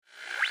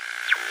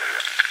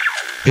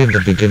In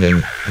the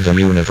beginning, the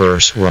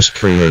universe was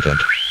created.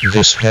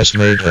 This has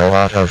made a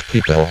lot of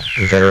people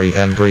very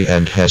angry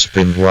and has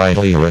been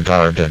widely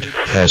regarded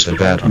as a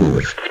bad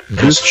move.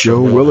 This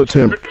show will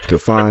attempt to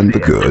find the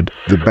good,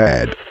 the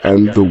bad,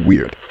 and the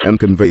weird, and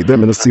convey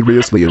them in a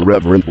seriously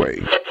irreverent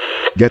way.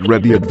 Get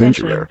ready,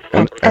 adventurer,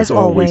 and as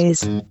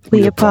always,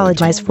 we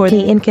apologize for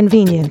the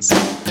inconvenience.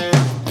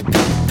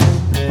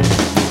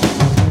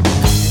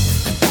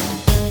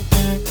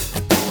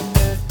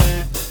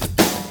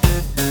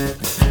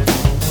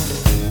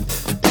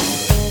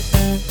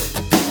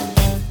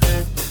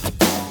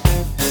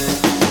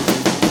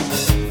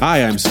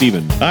 Hi, I'm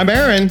Steven. I'm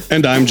Aaron.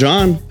 And I'm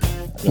John.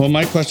 Well,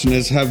 my question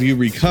is, have you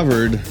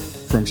recovered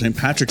from St.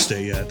 Patrick's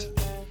Day yet?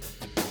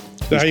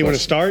 Is that how you want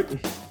to start?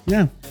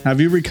 Yeah. Have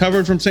you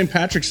recovered from St.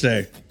 Patrick's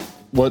Day?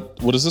 What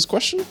is this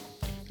question?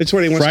 It's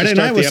what he wants Friday to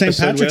start night the was St.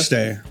 episode Patrick's with.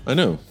 Day. I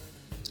know.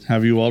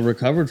 Have you all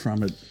recovered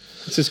from it?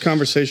 It's his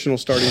conversational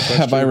starting question.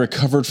 Have I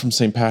recovered from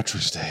St.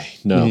 Patrick's Day?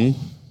 No,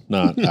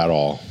 not at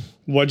all.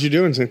 What'd you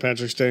do on St.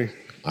 Patrick's Day?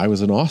 I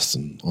was in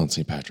Austin on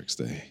St. Patrick's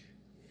Day,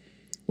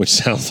 which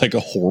sounds like a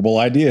horrible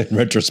idea in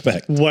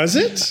retrospect. Was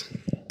it?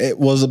 It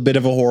was a bit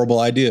of a horrible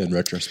idea in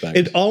retrospect.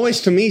 It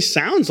always, to me,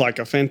 sounds like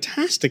a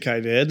fantastic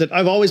idea that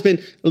I've always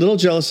been a little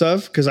jealous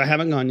of because I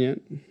haven't gone yet.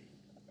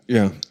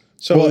 Yeah.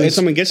 So Well, if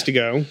someone gets to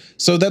go.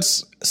 So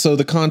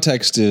the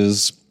context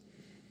is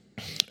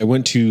I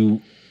went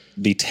to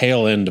the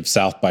tail end of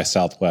South by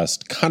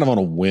Southwest kind of on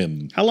a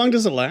whim. How long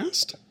does it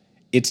last?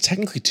 It's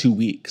technically 2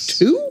 weeks.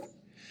 2?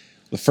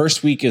 The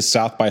first week is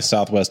South by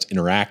Southwest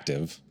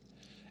Interactive,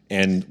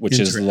 and which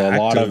is a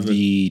lot of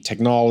the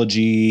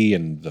technology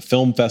and the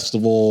film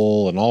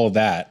festival and all of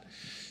that.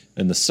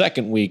 And the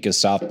second week is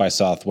South by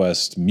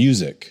Southwest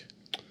Music.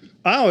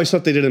 I always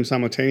thought they did them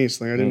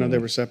simultaneously. I didn't know they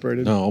were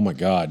separated. No, oh my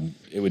God.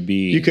 It would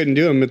be... You couldn't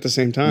do them at the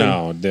same time.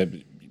 No,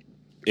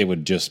 it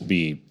would just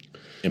be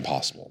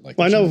impossible. Like,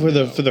 Well, I know for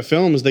the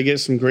films, they get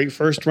some great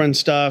first run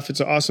stuff. It's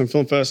an awesome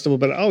film festival,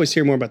 but I always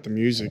hear more about the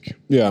music.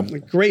 Yeah.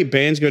 Like great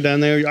bands go down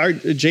there. Our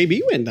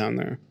JB went down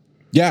there.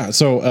 Yeah,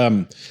 so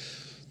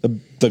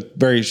the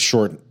very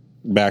short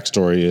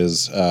backstory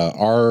is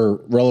our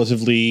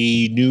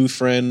relatively new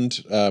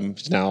friend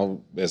now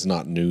is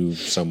not new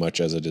so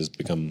much as it has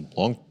become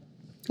longer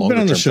Been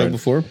on the show friend.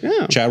 before.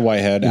 Yeah. Chad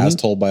Whitehead, as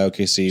told by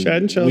OKC.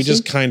 Chad and Chelsea. We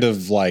just kind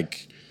of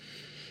like,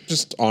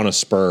 just on a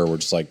spur, we're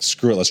just like,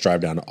 screw it, let's drive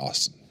down to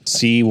Austin.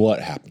 See what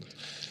happens.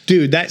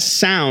 Dude, that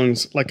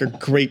sounds like a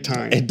great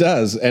time. It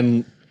does.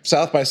 And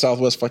South by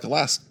Southwest for like the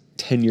last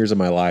 10 years of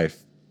my life,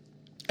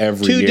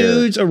 every Two year.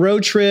 dudes, a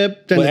road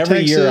trip. Down But to every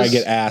Texas. year I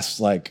get asked,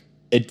 like,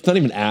 it's not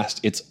even asked,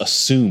 it's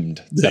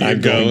assumed that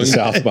I'm going to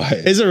South by.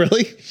 Is it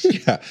really?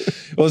 Yeah.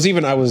 Well, it's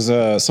even,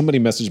 somebody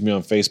messaged me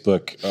on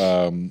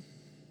Facebook,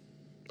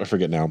 I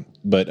forget now,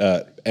 but,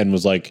 and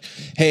was like,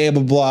 hey,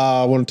 blah,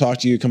 blah, I want to talk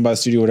to you, come by the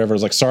studio, whatever. I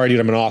was like, sorry, dude,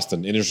 I'm in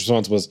Austin. And his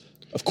response was,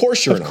 of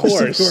course you're in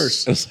Austin. Of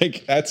course. I was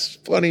like, that's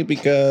funny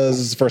because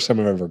it's the first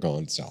time I've ever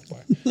gone South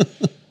by.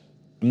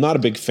 I'm not a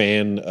big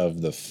fan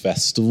of the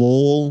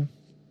festival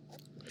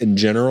in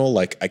general.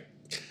 Like, I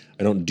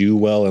don't do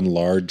well in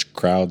large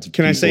crowds of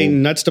Can I say people.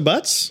 nuts to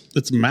butts?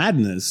 It's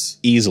madness.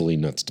 Easily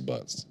nuts to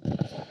butts,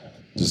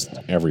 just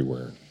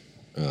everywhere.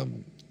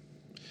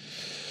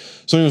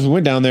 So anyways, we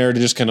went down there to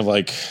just kind of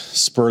like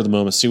spur of the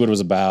moment, see what it was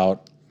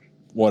about,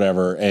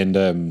 whatever.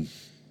 And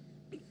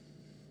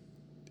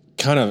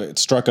kind of it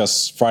struck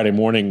us Friday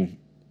morning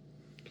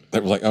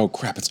that we're like, oh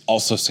crap, it's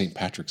also St.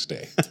 Patrick's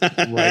Day.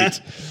 Right.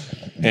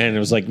 And it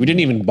was like, we didn't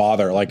even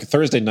bother. Like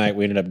Thursday night,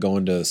 we ended up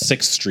going to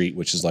 6th Street,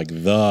 which is like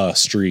the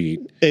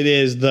street. It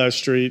is the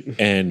street.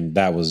 And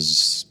that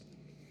was...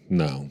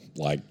 No,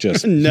 like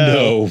just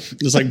No.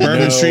 It's like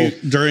Bourbon Street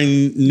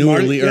during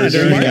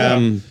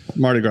during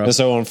Mardi Gras. And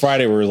so on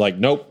Friday, we were like,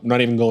 nope,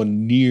 not even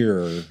going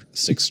near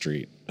 6th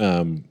Street.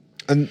 And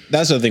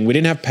that's the thing. We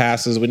didn't have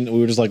passes. We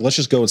were just like, let's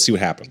just go and see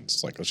what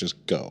happens. Like, let's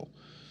just go.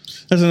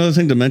 That's another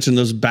thing to mention.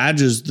 Those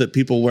badges that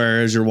people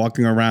wear as you're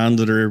walking around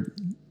that are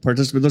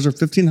participating, those are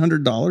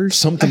 $1,500.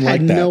 Something I like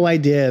had that. no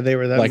idea they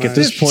were that Like much. at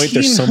this point,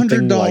 there's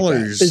something like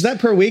that. Is that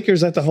per week or is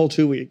that the whole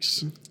 2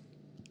 weeks?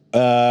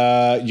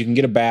 You can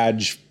get a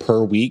badge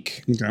per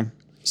week. Okay.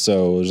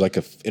 So there's like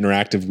an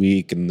interactive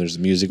week and there's a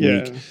music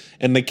Yeah. week.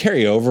 And they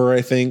carry over,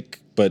 I think.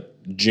 But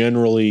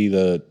generally,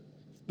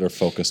 they're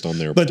focused on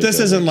their. But this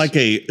particular isn't weeks. like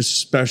a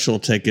special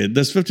ticket.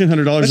 This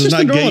 $1,500 does just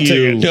not a normal get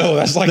you. ticket. No,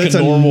 that's like That's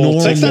a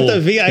normal. That's not the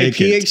normal VIP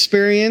ticket.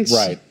 experience.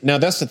 Right. Now,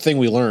 that's the thing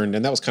we learned,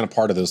 and that was kind of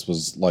part of this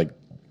was like,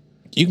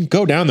 you can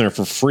go down there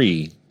for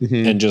free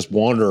and just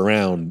wander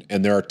around,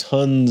 and there are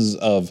tons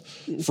of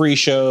free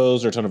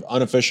shows, there are a ton of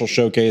unofficial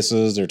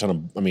showcases, there are a ton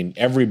of,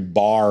 every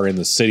bar in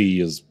the city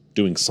is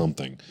doing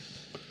something.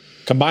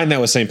 Combine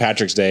that with St.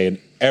 Patrick's Day, and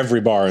every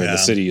bar in the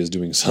city is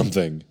doing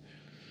something.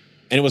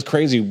 And it was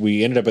crazy.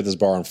 We ended up at this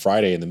bar on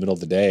Friday in the middle of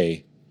the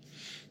day,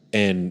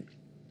 and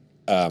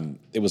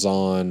it was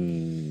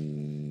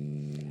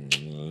on,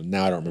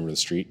 now I don't remember the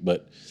street,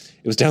 but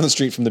it was down the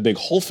street from the big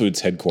Whole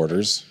Foods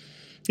headquarters.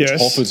 Yes.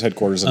 Whole Foods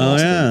headquarters in Oh,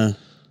 Austin. yeah.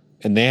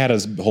 And they had a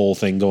whole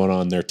thing going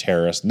on their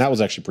terrace, and that was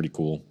actually pretty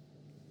cool.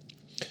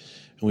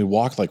 And we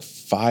walked like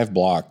 5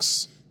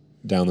 blocks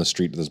down the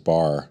street to this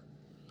bar,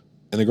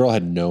 and the girl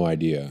had no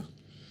idea.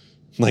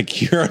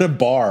 Like, you're at a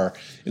bar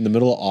in the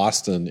middle of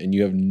Austin, and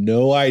you have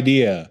no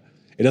idea.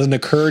 It doesn't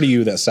occur to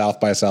you that South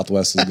by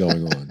Southwest is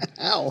going on.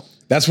 Ow.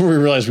 That's when we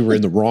realized we were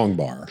in the wrong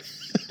bar.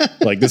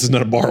 Like, this is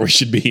not a bar we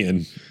should be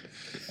in.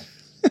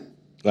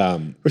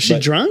 Was she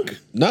drunk?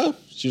 No.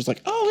 She was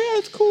like, oh, yeah,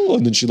 it's cool.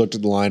 And then she looked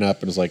at the lineup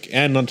and was like,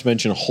 and not to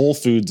mention Whole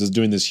Foods is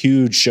doing this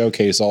huge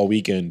showcase all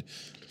weekend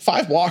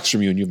 5 blocks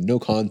from you, and you have no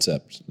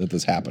concept that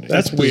this is happening.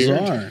 That's weird.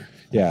 Bizarre.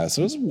 Yeah,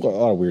 so it was a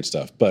lot of weird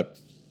stuff. But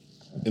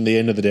in the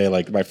end of the day,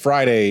 like by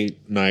Friday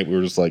night, we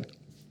were just like,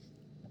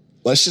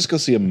 let's just go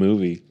see a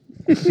movie.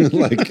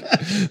 Like,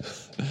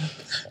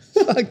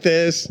 Fuck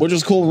this. which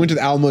was cool. We went to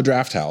the Alamo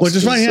Draft House. Which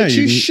is fine, yeah. Which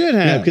you should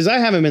have, yeah. because I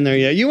haven't been there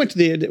yet. You went to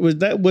the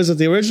was it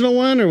the original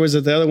one, or was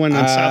it the other one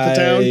in south of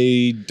town?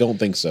 I don't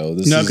think so.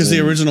 This No, is because the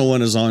in- original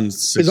one is on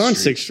 6th It's on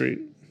Street. 6th Street.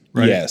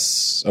 Right.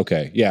 Yes.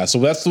 Okay. Yeah. So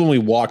that's the one we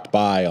walked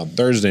by on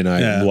Thursday night.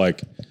 Yeah. And we're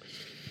like,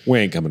 we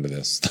ain't coming to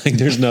this. Like,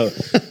 there's no.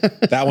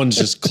 That one's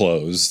just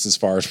closed as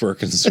far as we're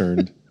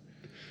concerned.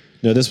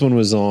 No, this one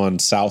was on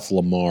South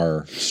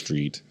Lamar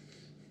Street,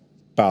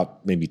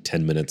 about maybe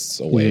 10 minutes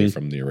away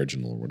from the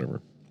original or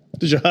whatever.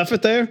 Did you huff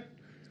it there?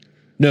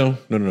 No.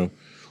 We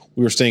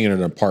were staying in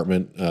an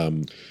apartment.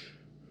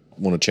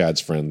 One of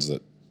Chad's friends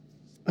that.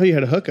 Oh, you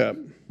had a hookup.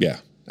 Yeah,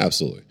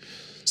 absolutely.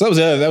 So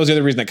that was the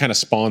other reason that kind of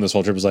spawned this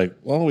whole trip. Was like,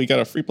 well, we got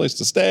a free place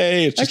to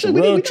stay. It's just Actually, a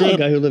we road know a trip.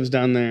 guy who lives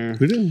down there.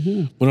 We do,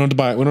 yeah. We're not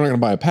going to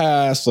buy a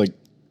pass. Like,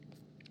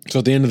 so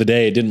at the end of the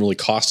day, it didn't really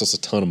cost us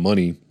a ton of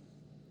money.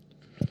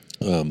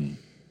 But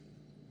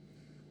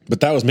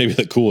that was maybe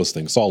the coolest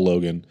thing. Saw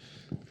Logan,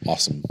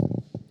 awesome.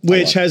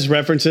 Which has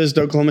references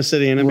to Oklahoma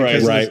City in it.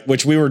 because Right.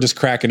 Which we were just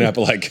cracking up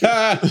like,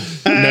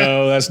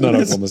 no, that's not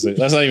Oklahoma City.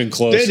 That's not even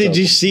close. Dude, did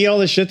to you see all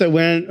the shit that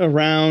went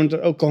around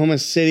Oklahoma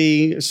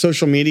City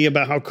social media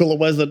about how cool it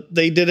was that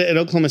they did it in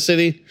Oklahoma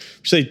City?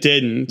 Which they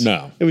didn't.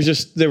 No. It was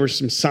just, there were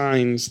some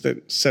signs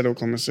that said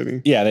Oklahoma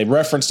City. Yeah, they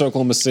referenced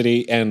Oklahoma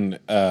City, and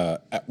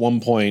at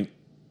one point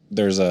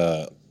there's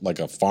a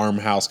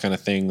farmhouse kind of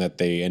thing that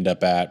they end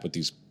up at with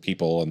these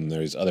people, and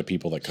there's other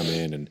people that come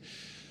in, and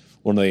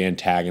one of the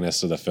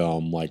antagonists of the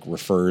film Logan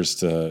refers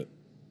to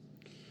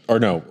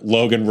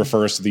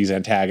these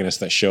antagonists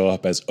that show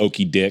up as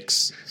Okie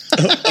Dicks.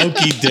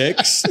 Okie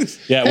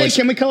Dicks. Yeah, Hey,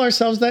 can we call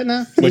ourselves that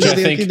now? which We're I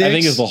the think Okie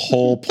Dicks? is the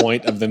whole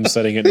point of them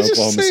setting it in They just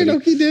Oklahoma say City.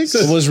 Okie Dicks.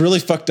 What was really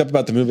fucked up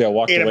about the movie, I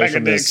walked Eat a away bag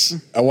from of this.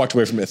 dicks. I walked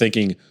away from it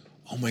thinking,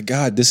 oh my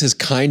God, this is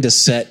kind of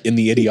set in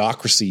the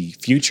Idiocracy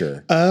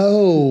future.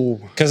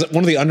 Oh. Because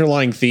one of the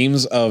underlying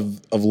themes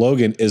of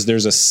Logan is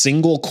there's a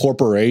single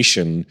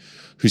corporation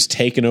who's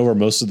taken over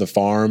most of the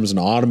farms and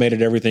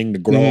automated everything to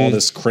grow all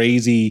this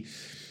crazy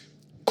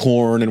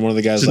corn. And one of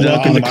the guys is like,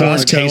 welcome oh, to the corn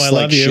Costco, tastes I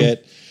like love you. shit.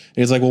 And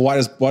he's like, well,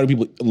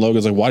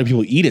 Logan's like, why do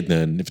people eat it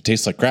then if it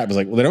tastes like crap? He's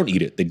like, well, they don't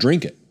eat it, they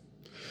drink it.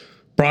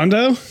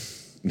 Brondo?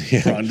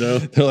 Yeah. Rondo.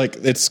 They're like,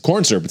 it's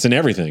corn syrup. It's in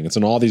everything. It's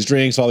in all these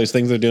drinks, all these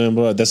things they're doing.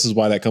 But this is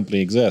why that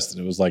company exists.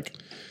 And it was like,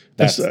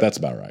 that's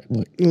about right.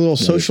 Like, A little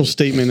social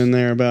statement in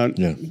there about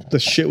Yeah. the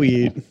shit we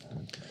eat.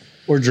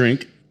 Or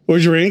drink. Or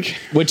drink.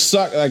 which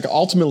sucked. Like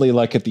ultimately,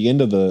 like at the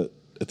end of the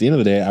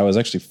day, I was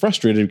actually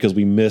frustrated because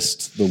we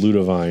missed the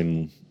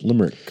Ludovine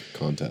Limerick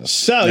contest.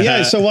 So,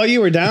 yeah, so while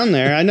you were down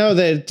there, I know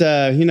that,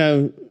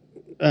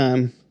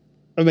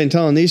 I've been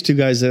telling these two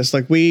guys this,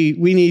 like we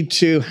need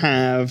to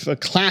have a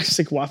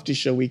classic Wafty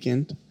Show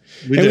weekend.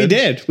 We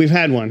did. We've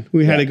had one.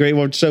 We had a great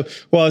one. So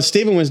while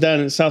Stephen was down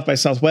at South by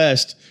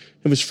Southwest,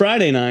 it was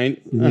Friday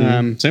night.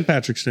 St.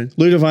 Patrick's Day.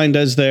 Ludovine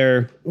does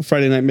their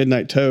Friday night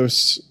midnight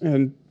toasts.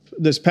 And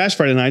this past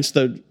Friday night's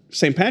the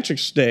St.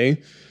 Patrick's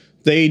Day.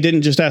 They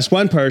didn't just ask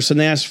one person,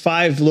 they asked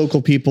 5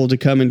 local people to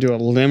come and do a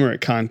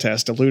limerick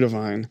contest at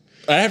Ludovine.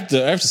 I have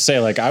to say,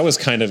 like, I was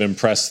kind of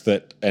impressed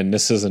that, and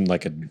this isn't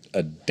like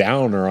a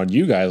downer on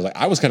you guys. Like,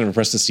 I was kind of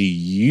impressed to see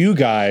you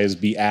guys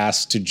be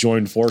asked to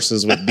join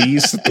forces with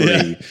these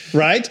 3.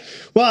 Right?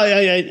 Well,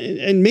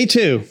 and me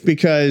too,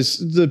 because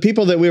the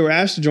people that we were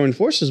asked to join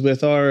forces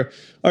with are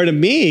to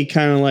me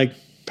kind of like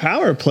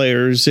power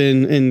players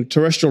in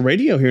terrestrial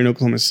radio here in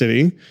Oklahoma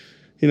City.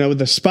 You know, with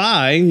The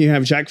Spy, you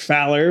have Jack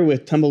Fowler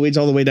with Tumbleweeds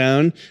All the Way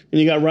Down, and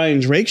you got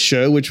Ryan Drake's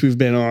show, which we've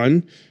been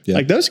on. Yeah.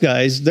 Like those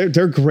guys,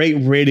 they're great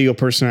radio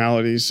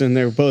personalities, and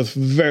they're both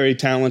very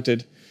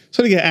talented.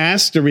 So to get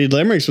asked to read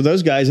limericks with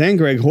those guys and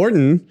Greg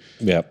Horton,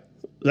 Yep.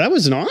 that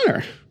was an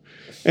honor.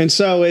 And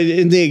so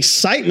in the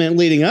excitement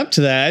leading up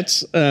to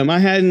that, I'm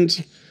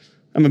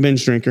a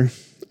binge drinker.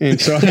 And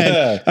so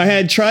I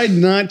had tried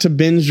not to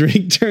binge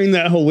drink during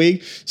that whole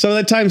week. So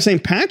that time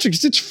St.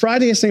 Patrick's, it's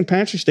Friday of St.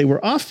 Patrick's Day.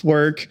 We're off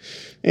work.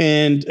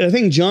 And I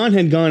think John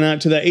had gone out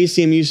to that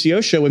ACM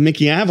UCO show with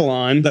Mickey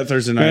Avalon. That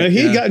Thursday night,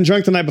 He'd yeah. gotten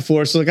drunk the night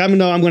before. So like, I'm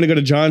going to go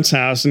to John's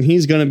house and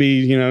he's going to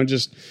be,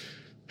 just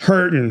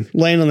hurting,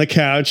 laying on the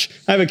couch.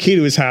 I have a key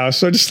to his house.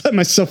 So I just let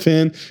myself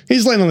in.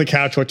 He's laying on the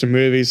couch watching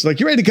movies. Like,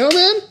 you ready to go,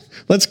 man?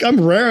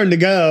 I'm raring to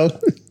go.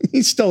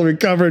 He's still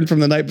recovering from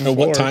the night before.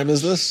 What time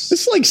is this?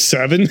 It's like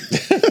 7.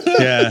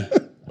 Yeah.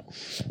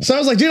 So I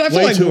was like, dude, I feel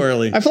Way like too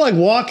early. I feel like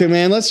walking,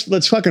 man.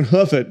 Let's fucking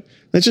hoof it.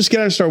 Let's just get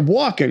out and start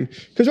walking.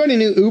 Because I already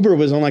knew Uber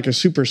was on like a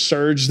super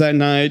surge that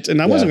night,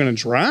 and I wasn't going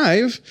to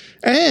drive.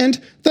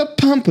 And the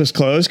pump was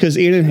closed because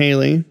Ian and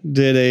Haley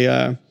did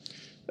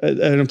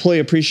an employee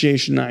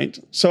appreciation night.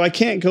 So I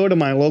can't go to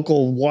my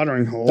local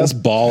watering hole. That's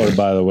baller,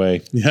 by the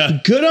way. Yeah.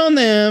 Good on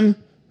them.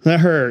 That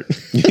hurt.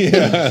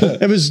 Yeah.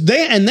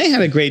 They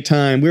had a great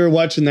time. We were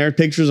watching their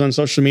pictures on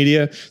social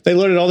media. They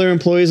loaded all their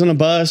employees on a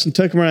bus and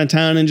took them around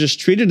town and just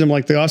treated them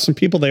like the awesome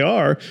people they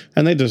are,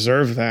 and they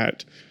deserve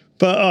that.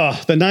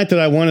 But the night that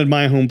I wanted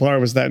my home bar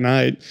was that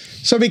night.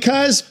 So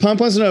because Pump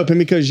wasn't open,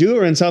 because you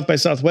were in South by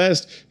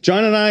Southwest,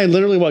 John and I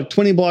literally walked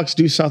 20 blocks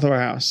due south of our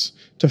house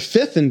to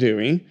 5th and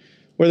Dewey,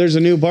 where there's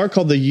a new bar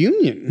called the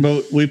Union.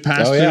 But we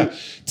passed Oh, through. yeah.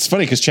 It's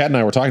funny because Chad and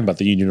I were talking about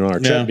the Union on our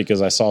trip Yeah.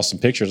 because I saw some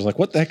pictures. I was like,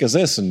 what the heck is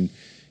this? And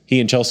he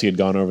and Chelsea had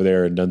gone over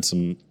there and done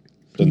some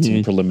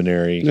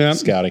preliminary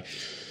scouting.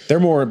 They're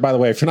more, by the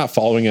way, if you're not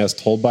following us,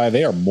 told by,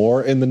 they are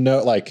more in the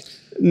know. Like,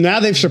 Now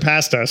they've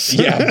surpassed us.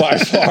 yeah, by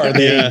far.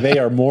 They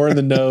are more in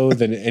the know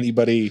than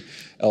anybody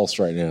else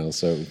right now.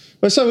 So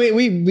But so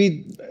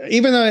we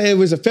even though it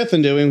was a 5th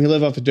and Dewey and we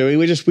live off of Dewey,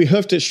 we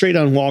hoofed it straight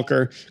on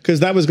Walker because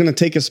that was going to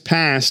take us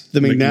past the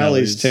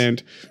McNally's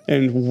tent.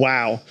 And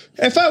wow,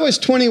 if I was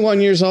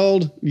 21 years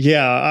old,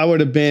 yeah, I would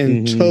have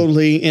been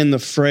totally in the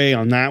fray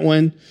on that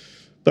one.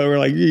 But we're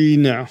like,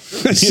 no,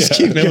 let's just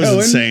keep going. It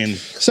was insane.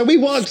 So we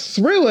walked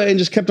through it and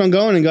just kept on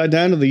going and got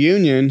down to the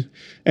Union.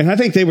 And I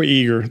think they were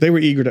eager. They were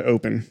eager to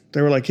open.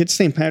 They were like, it's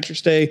St.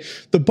 Patrick's Day.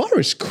 The bar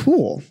is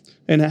cool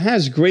and it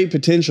has great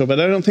potential, but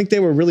I don't think they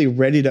were really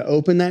ready to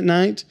open that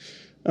night.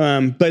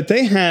 But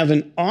they have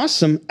an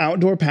awesome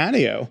outdoor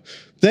patio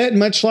that,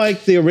 much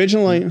like the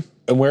original, and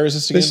where is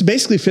this again? this is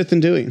basically 5th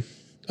and Dewey.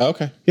 Oh,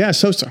 okay. Yeah,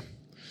 Sosa.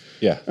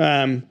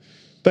 Yeah.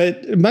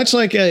 But much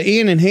like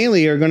Ian and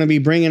Haley are going to be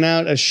bringing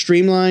out a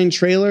Streamline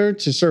trailer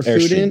to serve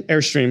food in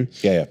Airstream.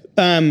 Yeah.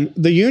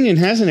 The Union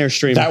has an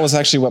Airstream. That was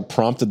actually what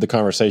prompted the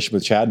conversation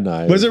with Chad and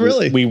I. Was it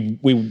really?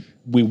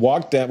 We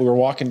walked down. We were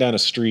walking down a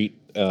street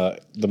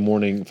Friday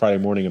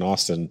morning in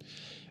Austin,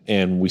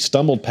 and we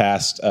stumbled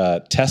past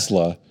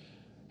Tesla.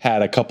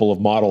 Had a couple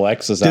of Model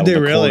X's out Did in they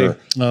the really? corner.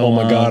 Oh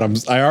my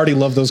God! I already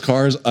love those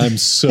cars. I'm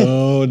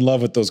so in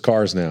love with those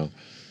cars now.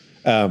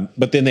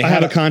 But then I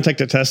have a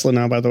contact at Tesla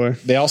now, by the way.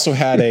 They also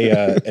had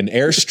an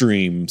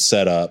Airstream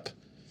set up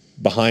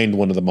behind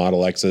one of the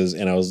Model X's,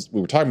 and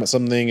we were talking about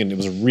something, and it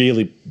was a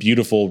really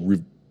beautiful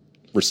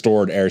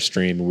restored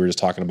Airstream, and we were just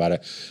talking about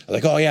it. I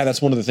was like, oh yeah,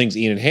 that's one of the things.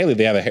 Ian and Haley,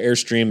 they have an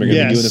Airstream. They're going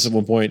to be doing this at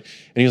one point,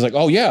 and he was like,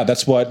 oh yeah,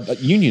 that's what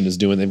Union is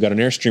doing. They've got an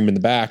Airstream in the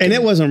back, and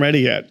it wasn't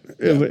ready yet.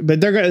 Yeah.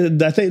 But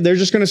I think they're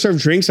just going to serve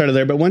drinks out of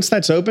there. But once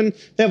that's open,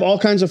 they have all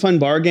kinds of fun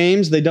bar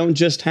games. They don't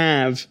just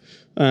have.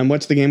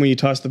 What's the game where you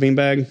toss the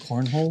beanbag?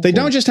 Cornhole? They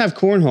don't just have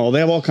cornhole. They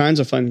have all kinds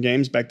of fun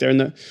games back there.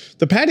 And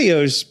the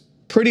patio's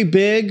pretty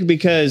big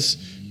because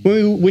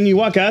when you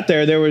walk out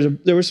there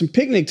were some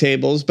picnic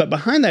tables, but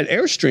behind that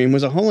Airstream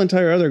was a whole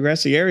entire other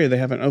grassy area they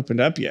haven't opened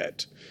up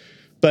yet.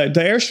 But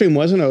the Airstream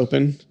wasn't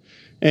open,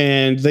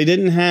 and they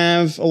didn't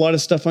have a lot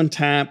of stuff on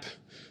tap,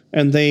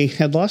 and they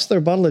had lost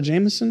their bottle of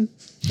Jameson,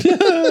 which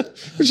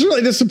is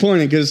really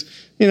disappointing because,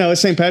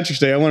 it's St. Patrick's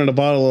Day. I wanted a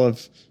bottle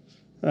of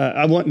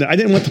I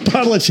didn't want the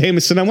bottle of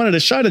Jameson. I wanted a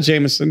shot of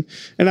Jameson,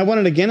 and I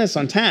wanted a Guinness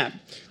on tap,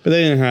 but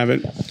they didn't have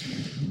it.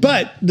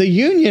 But the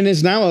Union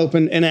is now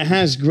open, and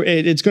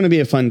it's going to be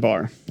a fun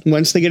bar.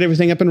 Once they get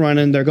everything up and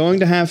running, they're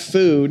going to have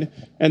food.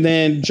 And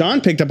then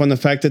John picked up on the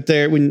fact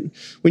that when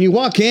you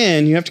walk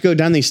in, you have to go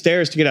down these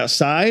stairs to get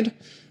outside,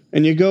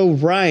 and you go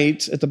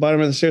right at the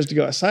bottom of the stairs to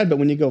go outside. But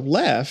when you go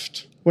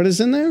left, what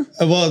is in there?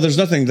 Well, there's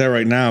nothing there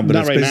right now, but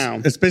Not right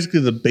now. It's basically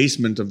the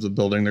basement of the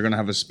building. They're going to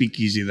have a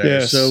speakeasy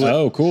there. Yes.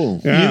 So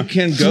cool. Yeah. you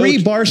can go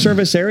 3 bar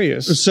service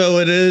areas. So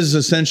it is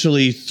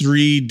essentially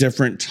 3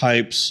 different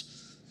types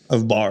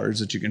of bars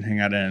that you can hang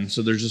out in.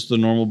 So there's just the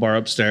normal bar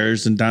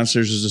upstairs, and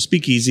downstairs is a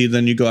speakeasy.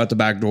 Then you go out the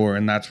back door,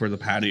 and that's where the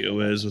patio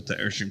is with the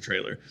Airstream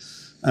trailer.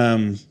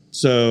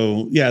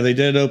 So yeah, they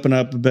did open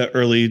up a bit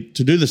early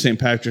to do the St.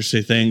 Patrick's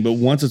Day thing, but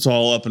once it's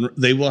all up and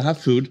they will have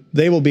food.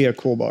 They will be a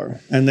cool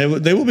bar, And they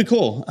will be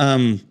cool.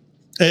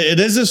 It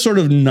is a sort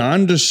of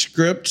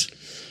nondescript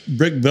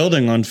brick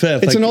building on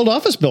 5th. It's an old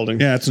office building.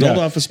 Yeah, it's an old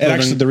office And building.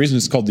 actually, the reason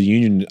it's called the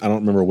Union, I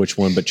don't remember which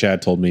one, but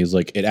Chad told me is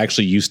like it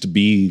actually used to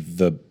be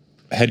the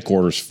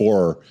headquarters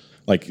for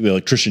like the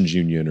Electricians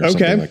Union or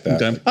something like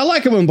that. Okay. I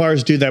like it when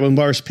bars do that, when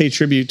bars pay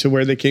tribute to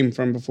where they came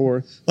from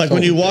before. Like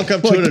when you walk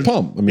up Well, to like it, the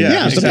pump. I mean,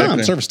 Yeah, just the exactly.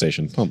 pump service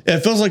station pump. it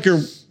feels like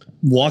you're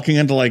walking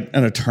into like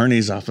an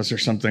attorney's office or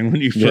something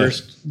when you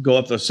first go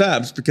up those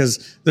steps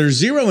because there's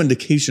zero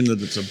indication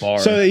that it's a bar.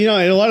 So, in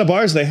a lot of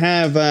bars, they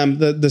have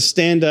the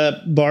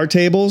stand-up bar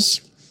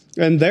tables,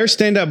 and their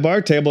stand-up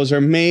bar tables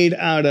are made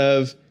out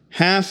of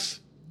half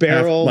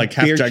barrel, half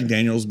beer- Jack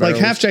Daniels barrels.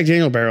 like half Jack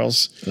Daniel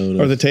barrels,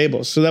 or the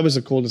tables. So that was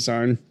a cool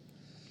design.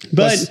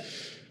 But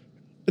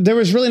there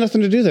was really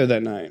nothing to do there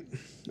that night.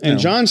 And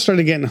John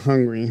started getting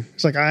hungry.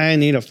 He's like, I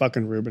need a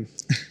fucking Reuben.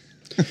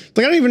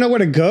 Like, I don't even know where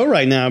to go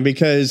right now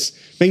because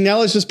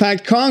McNella's just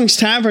packed. Kong's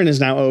Tavern is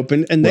now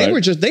open, and they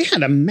they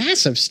had a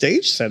massive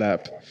stage set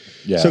up.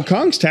 Yeah. So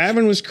Kong's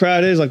Tavern was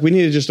crowded. Like, we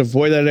need to just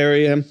avoid that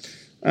area.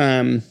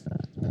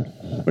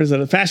 What is that?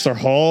 Fassler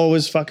Hall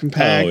was fucking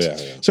packed. Oh,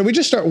 yeah. So we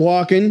just start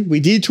walking. We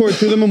detoured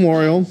through the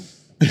memorial.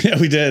 Yeah,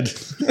 we did.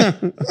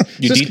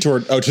 You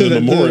detoured to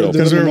the memorial.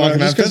 Because we were walking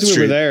just down because Fifth we were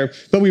Street. there.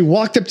 But we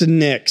walked up to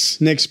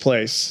Nick's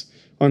place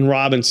on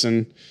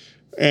Robinson.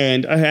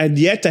 And I had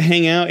yet to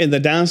hang out in the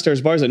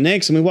downstairs bars at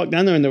Nick's. And we walked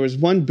down there and there was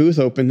one booth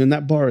open. And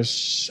that bar is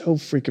so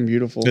freaking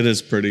beautiful. It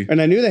is pretty.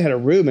 And I knew they had a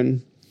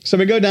Reuben. So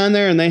we go down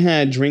there and they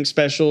had drink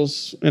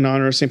specials in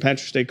honor of St.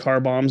 Patrick's Day, car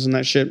bombs and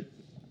that shit.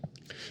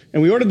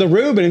 And we ordered the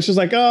Reuben, and she's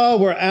like, "Oh,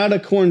 we're out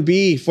of corned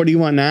beef. What do you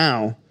want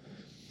now?"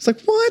 It's like,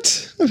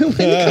 "What?" I mean,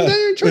 when you come down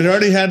here and try- We'd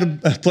already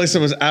had a place that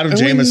was out of and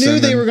Jameson. we knew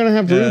they were going to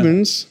have Yeah.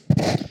 Reubens.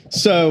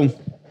 So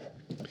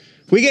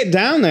we get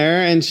down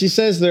there, and she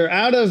says they're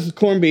out of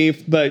corned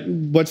beef, but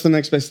what's the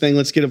next best thing?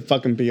 Let's get a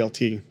fucking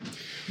BLT.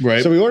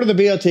 Right. So we order the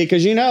BLT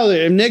because you know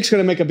that if Nick's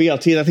going to make a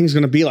BLT, that thing's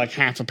going to be like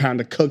half a pound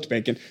of cooked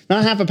bacon.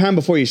 Not half a pound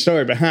before you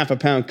start, but half a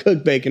pound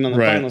cooked bacon on the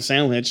Right. final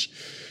sandwich.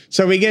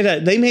 So we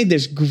get they made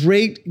this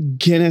great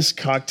Guinness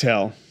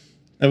cocktail.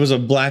 It was a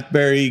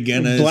blackberry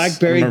Guinness.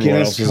 Blackberry I don't remember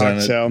what Guinness else was in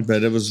cocktail. it,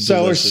 but it was So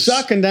delicious. we're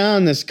sucking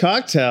down this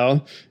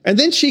cocktail, and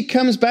then she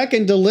comes back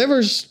and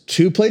delivers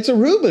 2 plates of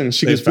Reuben.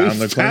 She They goes, found "We the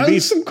corned found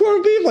beef." some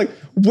corned beef." Like,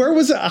 where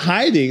was it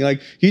hiding?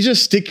 Like, you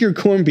just stick your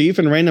corned beef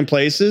in random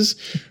places,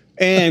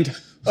 and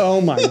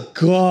oh my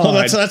god!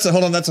 Oh,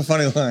 hold on. That's a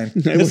funny line.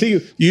 What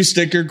do You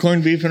stick your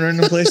corned beef in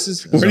random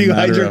places? Where do you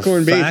hide your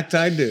corned beef? Fact,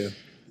 I do.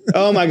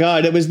 Oh my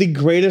god! It was the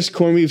greatest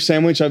corned beef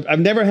sandwich I've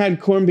never had.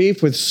 Corned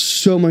beef with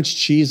so much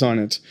cheese on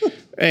it,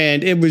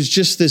 and it was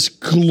just this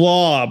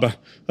glob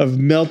of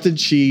melted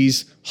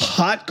cheese,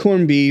 hot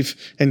corned beef,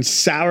 and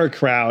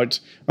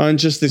sauerkraut on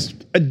just this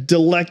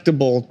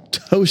delectable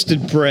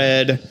toasted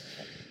bread.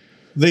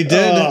 They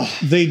did. Ugh.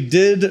 They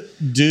did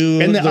do.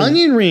 And the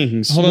onion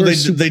rings. Hold on. were They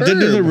did do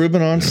the superb.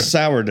 Reuben on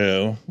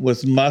sourdough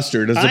with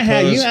mustard. As I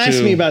had opposed you asked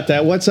to, me about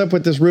that. What's up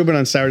with this Reuben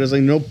on sourdough? I was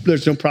like, nope,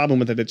 there's no problem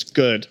with it. It's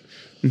good.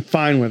 I'm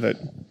fine with it.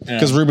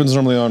 Because Reuben's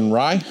normally on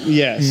rye.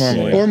 Yes,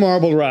 Normally. or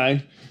marbled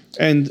rye,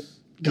 and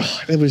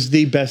God, it was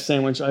the best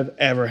sandwich I've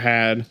ever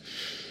had.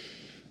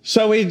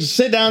 So we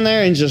sit down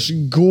there and just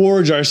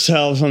gorge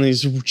ourselves on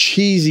these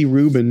cheesy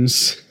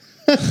Reubens,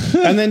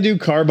 and then do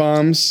car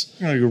bombs.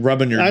 You're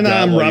rubbing your. I know gut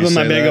I'm while you rubbing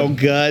my say big that. old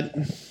gut.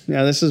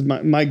 Yeah, this is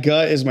my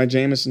gut is my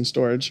Jameson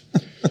storage.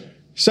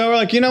 So we're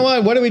like, you know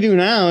what? What do we do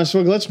now?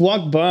 So let's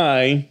walk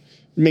by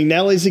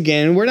McNelly's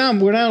again. We're down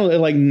at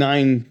like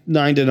 9 to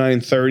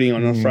 9:30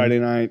 on a Friday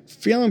night,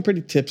 feeling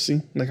pretty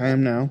tipsy, like I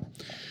am now.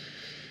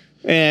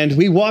 And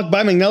we walk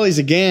by McNelly's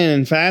again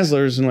and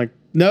Fassler's and like,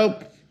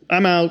 nope,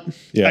 I'm out.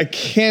 Yeah. I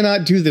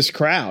cannot do this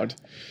crowd.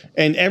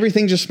 And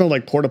everything just smelled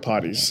like porta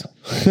potties.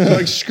 So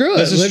like, screw it.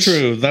 This is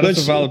true. That is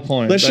a valid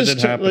point. Let's That just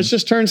did happen. let's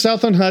just turn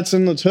south on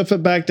Hudson. Let's hoof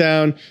it back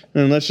down,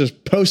 and let's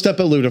just post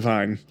up at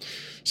Ludovine.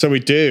 So we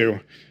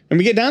do, and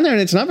we get down there, and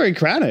it's not very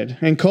crowded.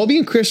 And Colby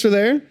and Chris are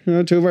there, you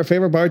know, 2 of our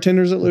favorite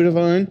bartenders at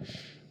Ludovine,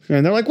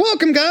 and they're like,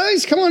 "Welcome,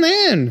 guys, come on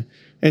in,"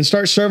 and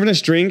start serving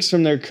us drinks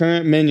from their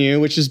current menu,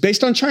 which is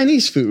based on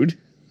Chinese food.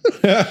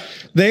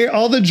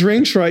 All the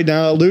drinks right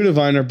now at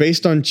Ludovine are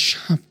based on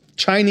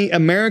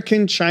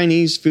American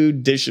Chinese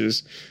food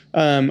dishes.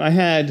 I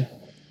had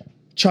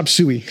chop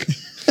suey.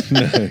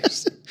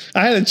 Nice.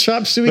 I had a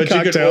chop suey But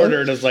cocktail. you could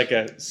order it as like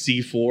a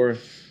C4.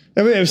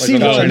 I mean, it was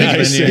Like C4, a Chinese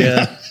nice, menu,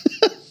 yeah.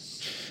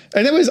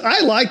 And I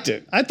liked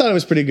it. I thought it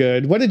was pretty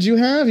good. What did you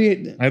have?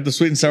 You I had the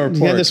sweet and sour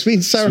pork. had the sweet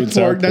and sour Sweet and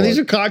sour pork. Now, these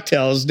are pork.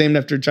 cocktails named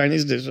after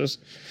Chinese dishes.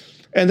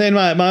 And then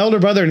my older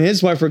brother and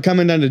his wife were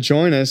coming down to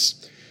join us.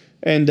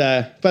 And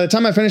by the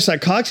time I finished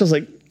that cocktail, I was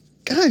like,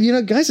 God, you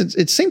know, guys,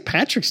 it's St.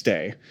 Patrick's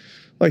Day.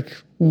 Like,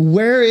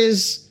 where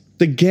is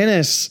the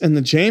Guinness and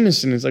the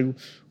Jameson? It's like,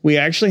 we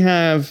actually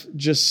have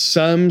just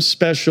some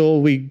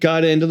special. We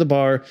got into the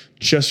bar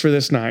just for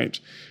this night.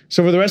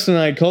 So for the rest of the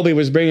night, Colby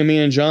was bringing me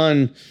and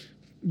John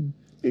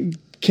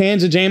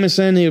cans of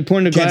Jameson. He would pour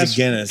in a Cans glass. of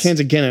Guinness. Cans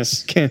of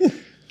Guinness.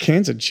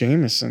 Cans of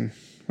Jameson.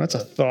 That's a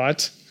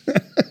thought.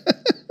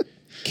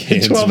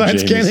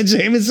 12-ounce can of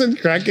Jameson,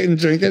 crack it and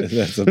drink it.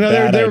 That's a No,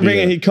 bad they were idea.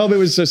 bringing. Colby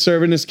was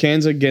serving us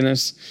cans of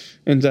Guinness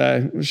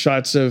and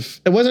shots of.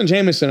 It wasn't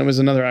Jameson. It was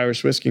another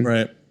Irish whiskey.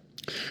 Right.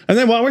 And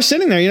then while we're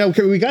sitting there, you know,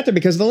 we got there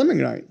because of the limerick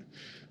night,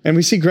 and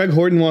we see Greg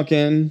Horton walk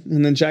in,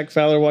 and then Jack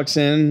Fowler walks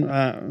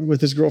in with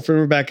his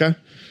girlfriend Rebecca,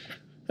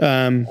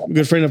 a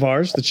good friend of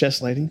ours, the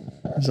chess lady,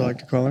 as I like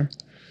to call her.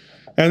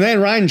 And then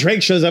Ryan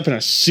Drake shows up in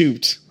a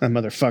suit, that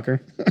motherfucker.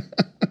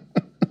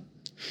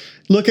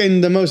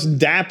 Looking the most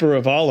dapper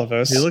of all of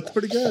us. He looked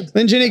pretty good.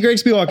 Then Jenny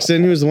Grigsby walks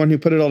in, who was the one who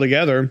put it all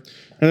together. And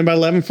then by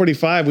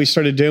 11:45, we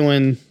started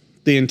doing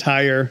the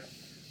entire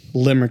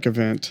Limerick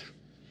event.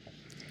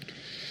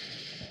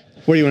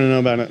 What do you want to know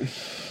about it?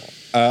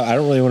 I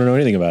don't really want to know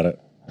anything about it.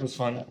 It was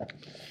fun.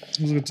 It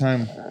was a good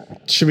time.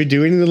 Should we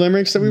do any of the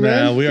limericks that we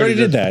read? No, we already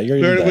did that. You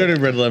We already did already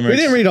that. read limericks. We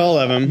didn't read all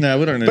of them. No,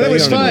 we don't need But it to.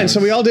 was We don't need fun. to. So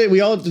we all did.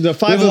 The We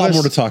five have a of lot us.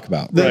 more to talk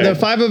about. The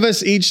five of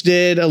us each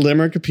did a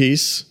limerick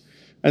apiece,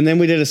 and then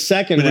we did a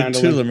second We did round.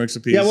 of 2 limericks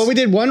apiece. Yeah, well, we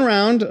did one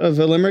round of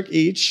a limerick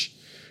each,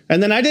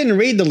 and then I didn't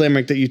read the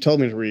limerick that you told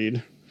me to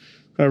read.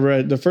 I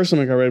read the first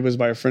limerick I read was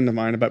by a friend of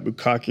mine about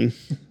bukkake.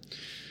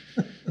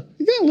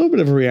 You got a little bit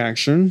of a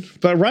reaction,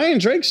 but Ryan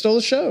Drake stole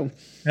the show.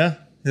 Yeah,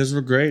 his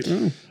were great.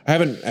 Oh. I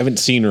haven't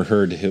seen or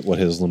heard what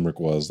his limerick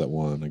was that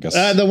won. I guess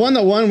The one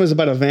that won was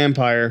about a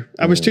vampire.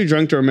 I was too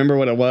drunk to remember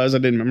what it was. I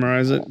didn't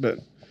memorize it, but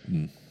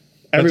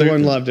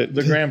everyone loved it.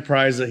 The grand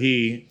prize that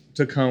he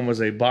took home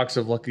was a box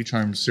of Lucky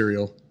Charms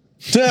cereal.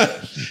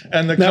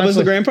 And That was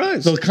the grand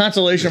prize. The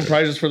consolation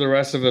prizes for the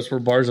rest of us were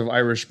bars of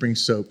Irish Spring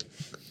soap.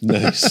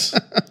 nice.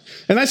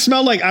 And I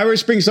smelled like Irish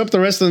Spring soap the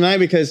rest of the night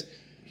because,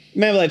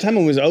 man, by the time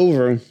it was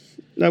over,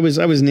 I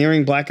was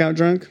nearing blackout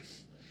drunk.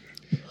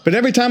 But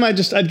every time I'd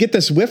get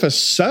this whiff of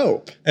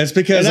soap. It's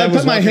because And I I was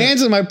put my walking-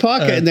 hands in my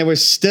pocket and there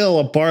was still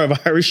a bar of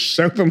Irish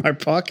soap in my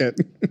pocket.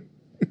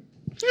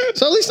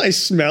 So at least I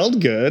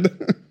smelled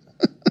good.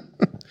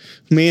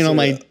 Me and all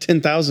my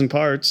 10,000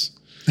 parts.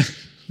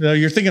 No,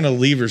 you're thinking of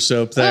lever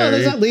soap there. Oh,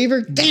 there's that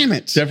lever. Damn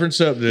it. Different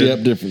soap, dude.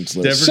 Yep, different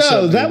slip. Different So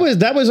soap, that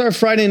dude. was our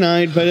Friday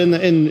night, but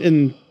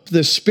in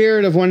the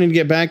spirit of wanting to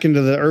get back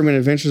into the urban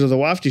adventures of the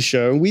Wafty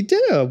Show, we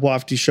did a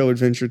Wafty Show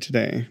adventure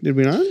today. Did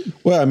we not?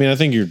 Well, I mean, I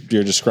think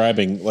you're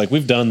describing like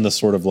we've done the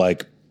sort of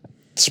like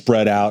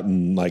spread out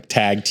and like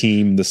tag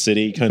team the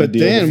city kind of But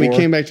deal. then before. we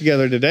came back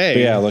together today. But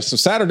yeah, like so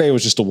Saturday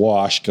was just a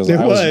wash because It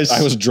I was.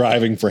 was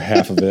driving for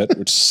half of it,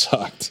 which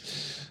sucked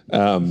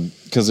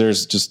because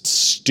there's just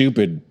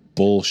stupid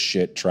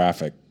bullshit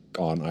traffic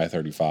on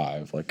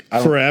I-35. Like I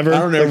don't, Forever? I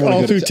don't ever Like want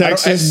all to go through to, I have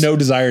Texas? no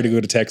desire to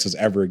go to Texas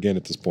ever again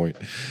at this point.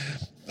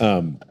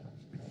 But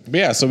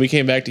yeah, so we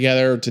came back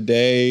together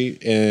today,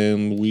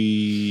 and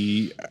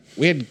we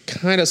had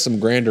kind of some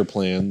grander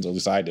plans. At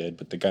least I did,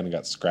 but they kind of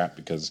got scrapped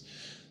because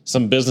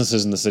some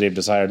businesses in the city have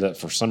decided that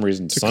for some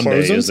reason Sunday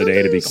close on is the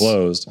day to be Sundays?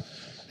 closed.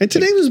 And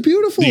today was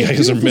beautiful. You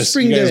guys, Beautiful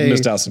spring you guys day.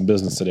 missed out some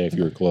business today if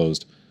you were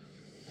closed.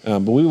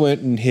 But we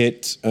went and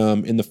hit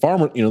in the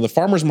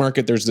farmers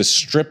market. There's this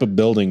strip of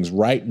buildings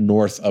right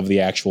north of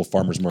the actual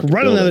farmers market, Right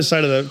on building, the other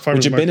side of the farmer's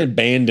which have been market.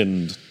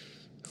 abandoned,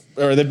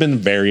 or there've been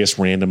various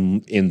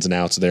random ins and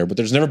outs there, but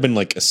there's never been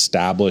like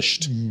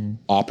established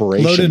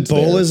operations. Loaded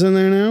Bull there. is in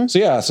there now. So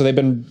yeah, so they've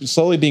been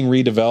slowly being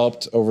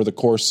redeveloped over the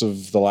course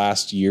of the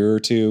last year or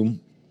two.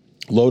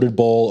 Loaded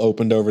Bowl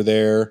opened over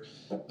there.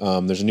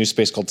 There's a new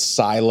space called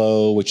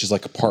Silo, which is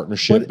like a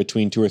partnership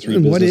between 2 or 3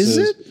 businesses. What is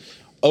it?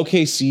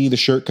 OKC, the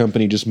shirt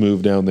company, just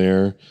moved down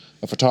there.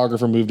 A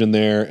photographer moved in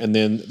there, and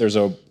then there's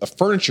a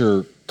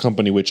furniture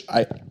company, which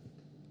I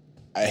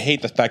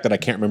hate the fact that I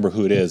can't remember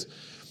who it is,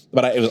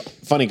 but it was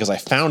funny because I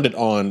found it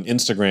on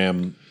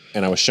Instagram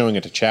and I was showing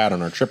it to Chad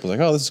on our trip. I was like,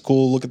 "Oh, this is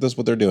cool! Look at this,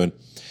 what they're doing."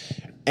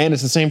 And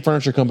it's the same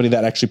furniture company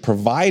that actually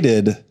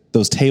provided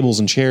those tables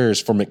and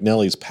chairs for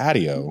McNelly's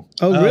patio.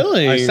 Oh,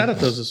 really? I sat at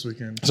those this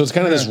weekend. So it's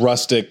kind of this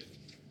rustic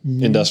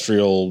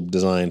industrial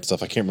design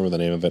stuff. I can't remember the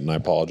name of it, and I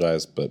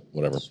apologize, but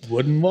whatever.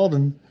 Wooden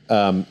Walden.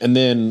 And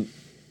then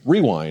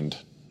Rewind,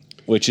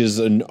 which is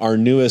our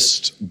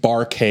newest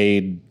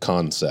barcade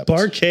concept.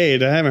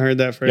 Barcade. I haven't heard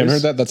that phrase. You haven't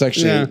heard that? That's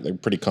actually Yeah.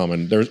 like, pretty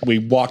common. We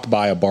walked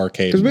by a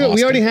barcade. Because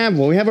we already have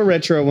one. We have a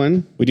retro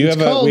one. We do It's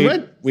have called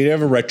we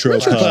have a retro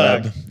Retro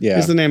pub. Pub. Yeah,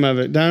 Is the name of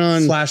it. Down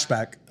on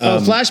Flashback.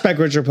 Flashback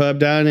Retro Pub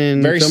down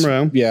in Film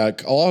Row. Yeah,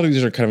 a lot of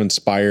these are kind of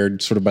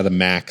inspired sort of by the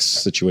Max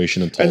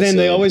situation in Tulsa. And then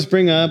they always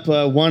bring up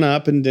One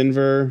Up in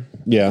Denver.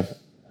 Yeah.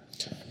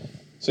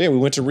 So yeah, we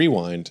went to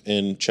Rewind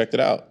and checked it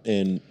out.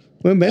 And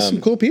We met some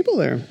cool people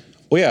there.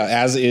 well, yeah,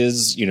 as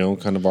is,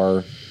 kind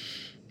of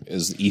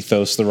is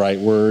ethos the right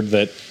word,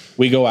 that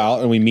we go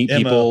out and we meet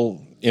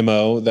people,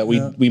 that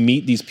we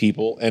meet these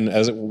people. And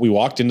as we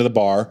walked into the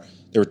bar,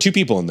 there were 2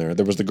 people in there.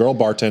 There was the girl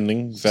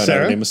bartending, found out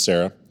Sarah? her name was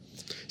Sarah.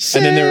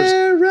 Sarah! And then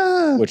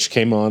there's, which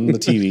came on the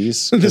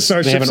TVs. The 'cause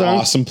Starship they have an song?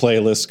 awesome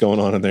playlist going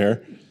on in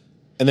there.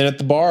 And then at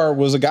the bar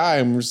was a guy,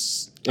 and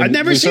I'd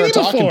never we seen him started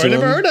talking before. to I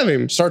never heard of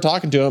him. Started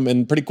talking to him,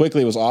 and pretty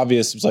quickly it was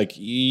obvious. It was like,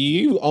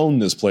 you own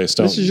this place,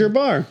 don't This is your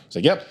bar. It's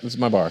like, yep, this is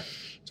my bar.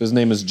 So his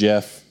name is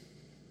Jeff.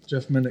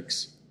 Jeff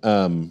Minnix.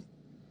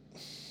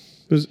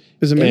 Is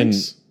it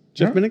Minix?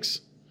 Jeff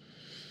Minix?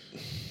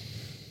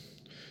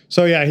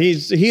 So yeah,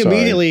 he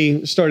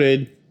immediately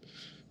started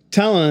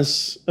telling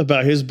us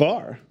about his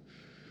bar.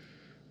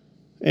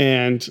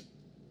 And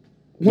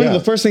one of Yeah.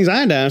 the first things I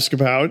had to ask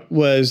about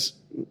was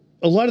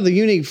a lot of the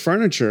unique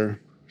furniture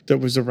that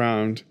was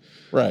around.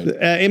 Right.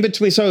 In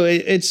between, so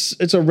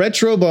it's a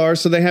retro bar,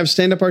 so they have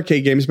stand-up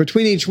arcade games.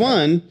 Between each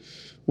one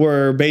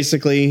were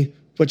basically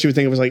what you would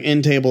think of as like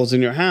end tables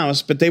in your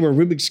house, but they were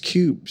Rubik's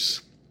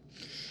Cubes.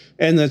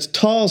 And the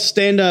tall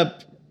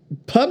stand-up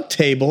pub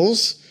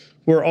tables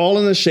were all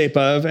in the shape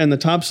of, and the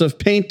tops of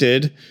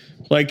painted,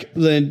 like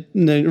the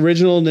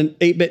original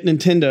 8-bit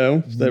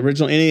Nintendo, the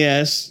original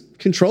NES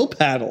control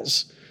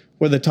paddles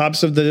were the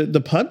tops of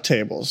the pub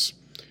tables.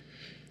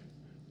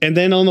 And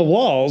then on the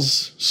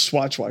walls,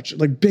 Swatch watches,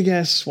 like big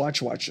ass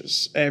Swatch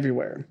watches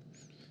everywhere.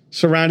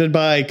 Surrounded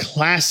by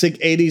classic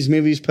 80s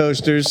movies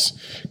posters,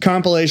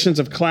 compilations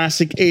of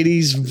classic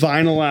 80s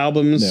vinyl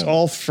albums,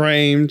 all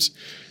framed.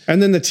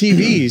 And then the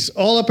TVs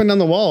all up and down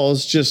the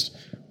walls, just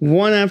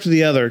one after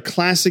the other,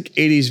 classic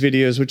 80s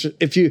videos,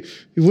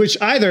 which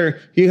either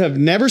you have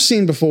never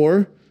seen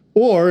before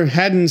or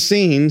hadn't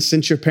seen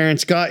since your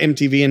parents got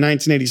MTV in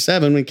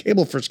 1987 when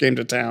cable first came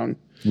to town.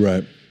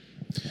 Right.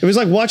 It was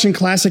like watching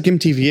classic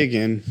MTV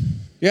again.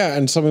 Yeah,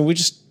 and so I mean, we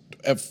just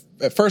at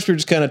first we were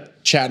just kind of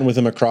chatting with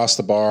him across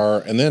the bar,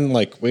 and then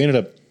like we ended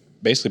up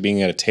basically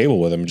being at a table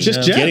with him,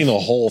 just getting the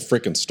whole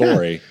freaking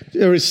story.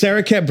 Yeah.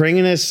 Sarah kept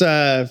bringing us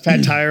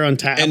Fat Tire on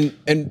tap,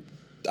 and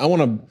I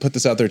want to put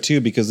this out there too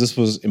because this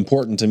was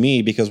important to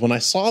me because when I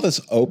saw this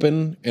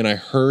open and I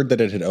heard that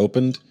it had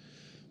opened,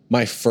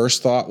 my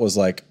first thought was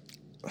like,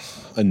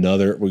 we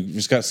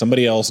just got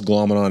somebody else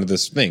glomming onto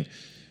this thing.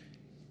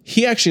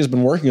 He actually has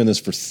been working on this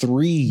for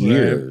 3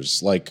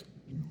 years. Like,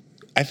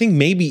 I think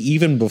maybe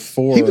even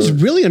before. He was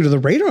really under the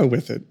radar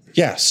with it.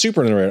 Yeah, super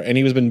under the radar. And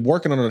he was been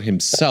working on it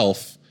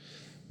himself,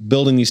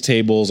 building these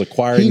tables,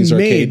 acquiring these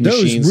arcade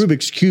machines. Those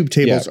Rubik's Cube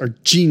tables are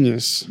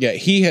genius. Yeah,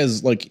 he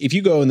has, like, if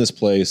you go in this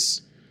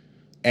place,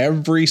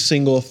 every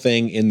single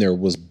thing in there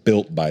was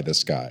built by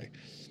this guy.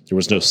 There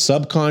was no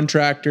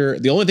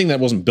subcontractor. The only thing that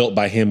wasn't built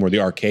by him were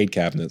the arcade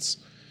cabinets.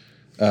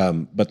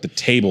 But the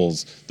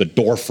tables, the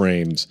door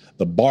frames,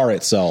 the bar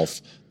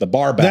itself, the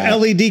bar back. The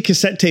LED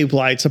cassette tape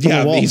lights up on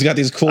the wall. He's got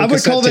these cool I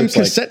would call them tapes,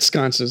 cassette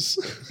sconces.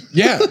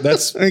 Yeah,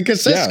 that's... and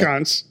cassette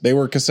sconce. They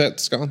were cassette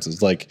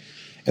sconces. Like,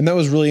 and that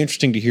was really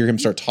interesting to hear him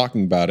start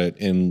talking about it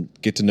and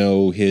get to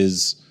know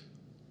his,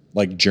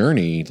 like,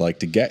 journey, like,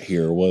 to get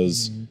here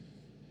was...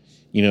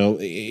 You know,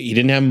 he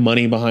didn't have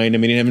money behind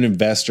him. He didn't have an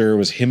investor. It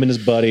was him and his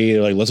buddy.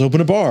 They're like, let's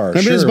open a bar. A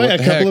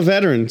couple of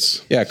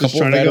veterans. Yeah, a couple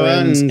trying of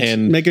veterans. To go out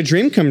and make a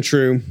dream come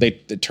true.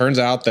 It turns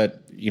out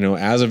that, you know,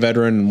 as a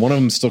veteran, one of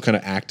them is still kind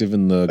of active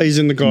in the he's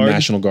in the Guard.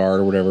 National Guard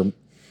or whatever.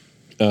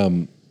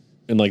 And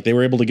like they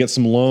were able to get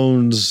some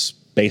loans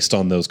based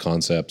on those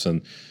concepts.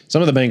 And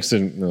some of the banks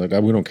didn't, they're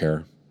like, we don't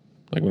care.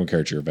 Like, we don't care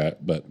that you're a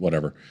vet, but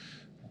whatever.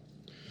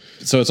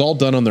 So it's all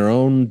done on their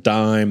own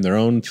dime, their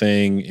own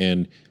thing.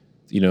 And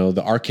you know,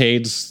 the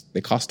arcades,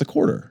 they cost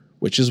 $0.25,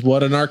 which is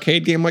what an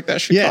arcade game like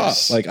that should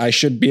cost. Like, I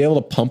should be able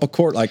to pump a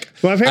quarter. Like,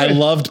 I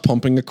loved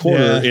pumping a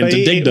quarter into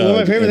Dig Dug. One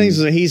of my favorite things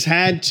is that he's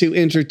had to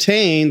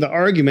entertain the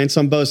arguments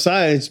on both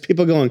sides.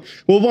 People going,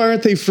 well, why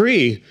aren't they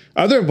free?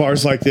 Other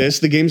bars like this,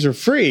 the games are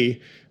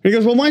free. And he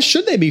goes, well, why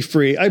should they be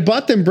free? I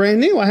bought them brand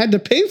new. I had to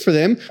pay for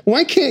them.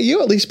 Why can't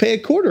you at least pay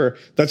 $0.25?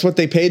 That's what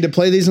they paid to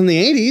play these in the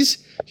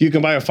 80s. You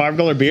can buy a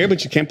 $5 beer,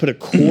 but you can't put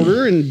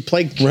 $0.25 and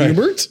play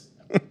Hubert.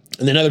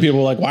 And then other people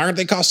were like, why aren't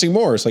they costing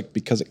more? It's like,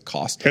 because it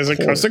costs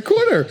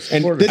 $0.25.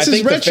 And this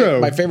is retro.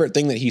 My favorite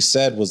thing that he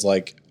said was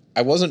like,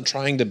 I wasn't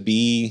trying to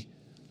be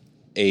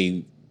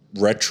a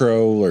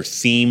retro or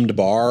themed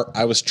bar.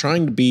 I was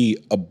trying to be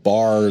a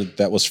bar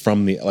that was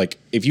from the, like,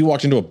 if you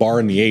walked into a bar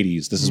in the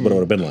 80s, this is what it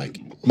would have been like.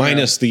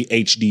 Minus the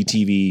HD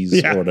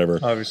TVs or whatever.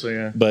 Obviously,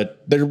 yeah.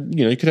 But there,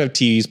 you know, you could have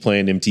TVs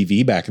playing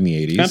MTV back in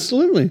the 80s.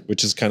 Absolutely.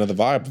 Which is kind of the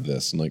vibe of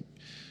this. And like,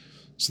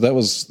 so that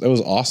was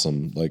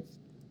awesome. Like,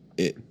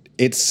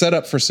 it's set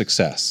up for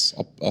success.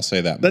 I'll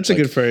say that. That's a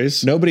good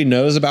phrase. Nobody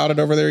knows about it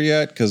over there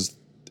yet because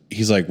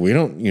he's like, we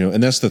don't, you know,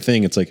 and that's the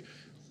thing. It's like,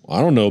 well,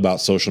 I don't know about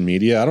social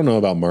media. I don't know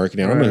about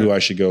marketing. I don't know who I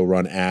should go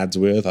run ads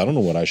with. I don't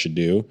know what I should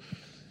do.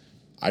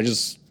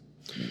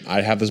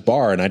 I have this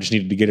bar and I just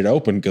needed to get it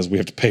open because we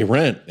have to pay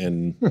rent.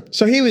 And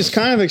so he was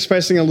kind of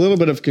expressing a little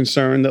bit of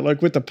concern that,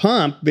 like, with the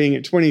Pump being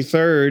at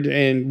 23rd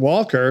and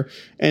Walker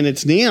and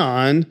it's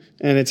neon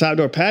and it's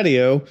outdoor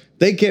patio,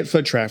 they get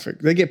foot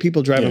traffic. They get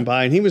people driving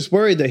by. And he was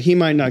worried that he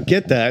might not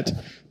get that.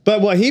 But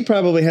what he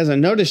probably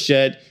hasn't noticed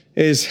yet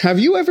is, have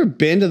you ever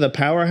been to the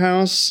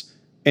Powerhouse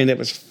and it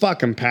was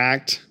fucking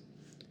packed?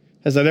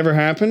 Has that ever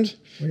happened?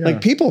 Yeah.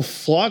 Like, people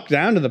flock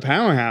down to the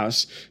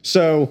Powerhouse.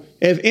 So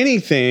if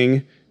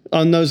anything,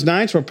 on those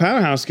nights where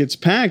Powerhouse gets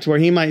packed, where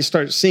he might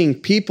start seeing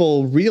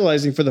people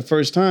realizing for the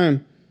first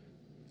time,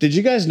 did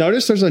you guys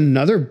notice there's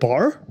another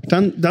bar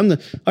down the?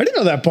 I didn't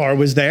know that bar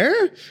was there.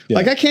 Yeah.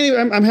 Like, I can't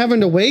even. I'm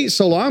having to wait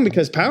so long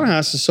because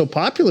Powerhouse is so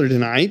popular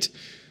tonight.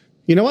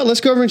 You know what?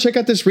 Let's go over and check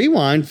out this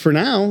Rewind for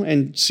now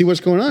and see what's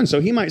going on. So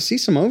he might see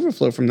some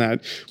overflow from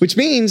that, which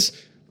means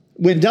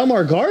when Del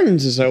Mar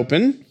Gardens is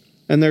open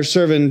and they're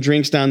serving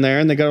drinks down there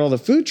and they got all the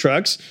food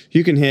trucks,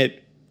 you can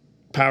hit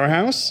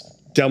Powerhouse,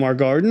 Del Mar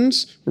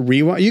Gardens,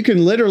 Rewind. You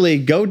can literally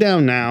go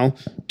down now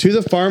to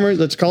the farmer.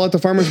 Let's call it the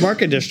Farmers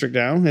Market District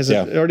now. Is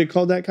it already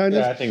called that kind of?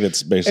 Yeah, I think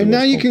that's basically. And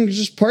now you can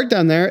just park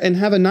down there and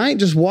have a night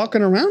just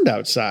walking around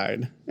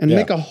outside and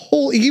make a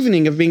whole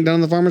evening of being down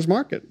in the Farmers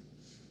Market.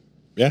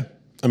 Yeah.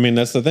 I mean,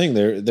 that's the thing.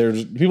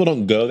 There's people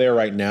don't go there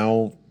right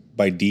now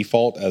by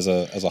default as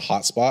a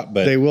hot spot,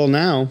 but they will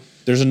now.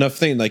 There's enough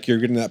thing, like you're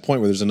getting to that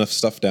point where there's enough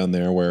stuff down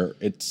there where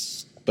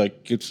it's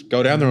like,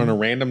 go down there on a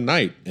random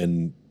night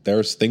and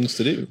there's things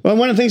to do. Well,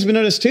 one of the things we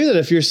noticed too, that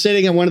if you're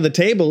sitting at one of the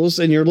tables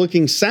and you're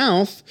looking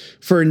south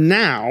for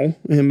now,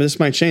 and this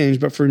might change,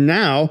 but for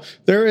now,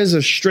 there is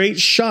a straight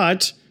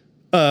shot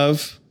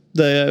of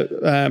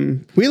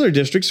the Wheeler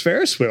District's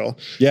Ferris wheel.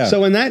 Yeah.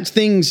 So when that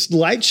thing's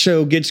light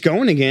show gets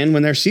going again,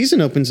 when their season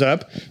opens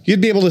up,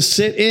 you'd be able to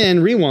sit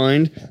in,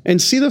 rewind,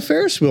 and see the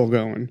Ferris wheel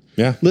going.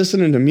 Yeah.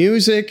 Listening to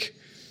music,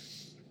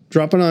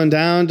 dropping on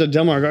down to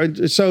Del Mar.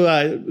 So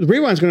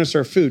Rewind's going to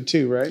serve food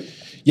too, right?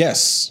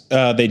 Yes,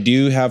 they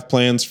do have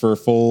plans for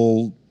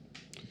full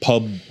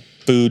pub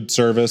food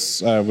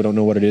service. We don't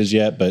know what it is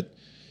yet, but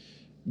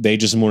they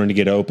just wanted to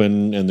get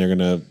open, and they're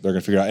gonna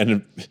figure it out.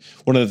 And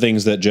one of the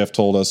things that Jeff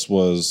told us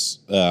was,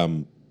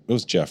 it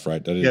was Jeff,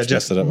 right? Yeah,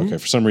 Jeff. Set up. Okay,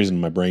 for some reason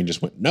my brain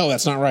just went, no,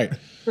 that's not right.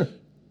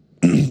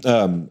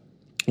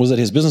 Was that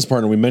his business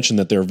partner? We mentioned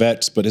that they're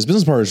vets, but his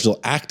business partner is still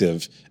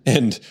active.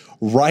 And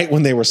right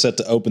when they were set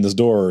to open this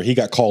door, he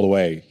got called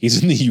away.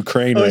 He's in the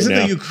Ukraine right he's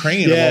now. in the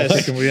Ukraine.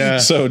 Yes. Yeah.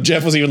 So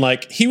Jeff was even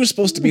like, he was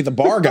supposed to be the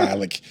bar guy.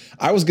 Like,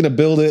 I was going to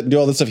build it and do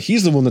all this stuff.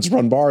 He's the one that's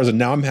run bars, and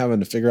now I'm having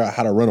to figure out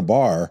how to run a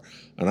bar,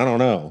 and I don't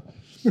know.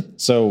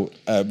 So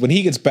when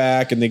he gets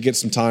back and they get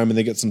some time and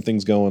they get some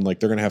things going,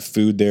 like they're going to have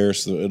food there,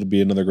 so it'll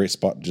be another great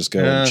spot to just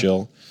go and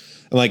chill.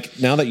 And like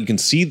now that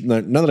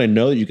I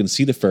know that you can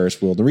see the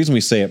Ferris wheel, the reason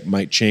we say it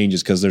might change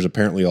is because there's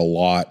apparently a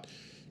lot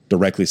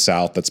directly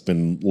south that's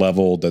been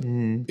leveled that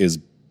is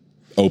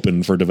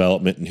open for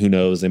development, and who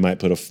knows, they might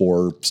put a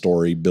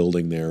 4-story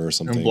building there or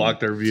something And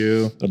block their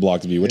view. to block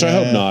the view, which I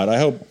hope not.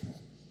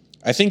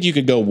 I think you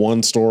could go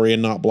 1 story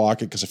and not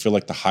block it, because I feel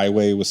like the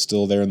highway was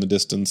still there in the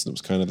distance and it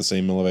was kind of the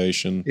same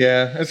elevation.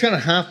 Yeah, it's kind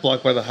of half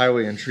blocked by the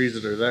highway and trees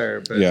that are there.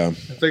 But Yeah.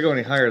 if they go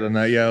any higher than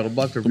that, yeah, it'll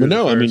block their view. But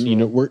no, of I the mean, Ferris you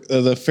know,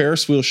 wheel. the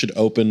Ferris wheel should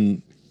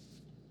open,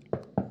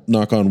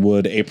 knock on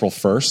wood, April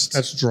 1st.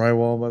 That's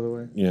drywall, by the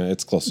way. Yeah,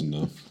 it's close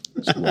enough.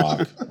 It's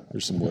rock.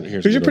 Here's some wood.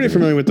 Because you're pretty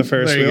familiar with the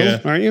Ferris There you wheel,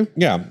 go. aren't you?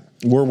 Yeah,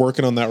 we're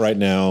working on that right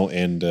now,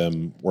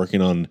 and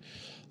working on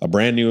a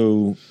brand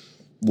new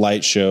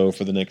light show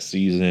for the next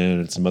season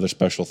and some other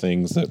special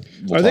things that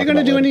Are they going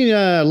to do any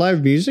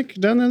live music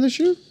down there this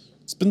year?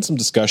 It's been some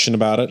discussion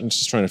about it, and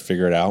just trying to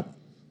figure it out.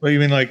 What you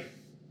mean, like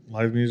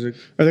live music?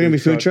 Are there going to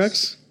be food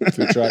trucks?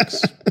 Food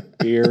trucks,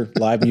 beer,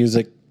 live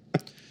music,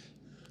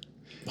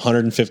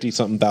 150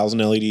 something thousand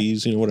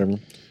LEDs, you know, whatever.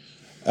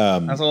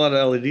 That's a lot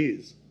of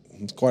LEDs.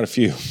 It's quite a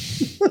few.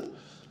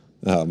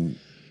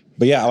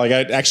 But yeah, like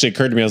it actually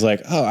occurred to me, I was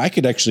like, oh, I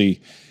could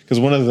actually, because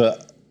one of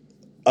the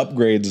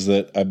upgrades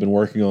that I've been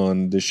working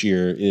on this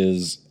year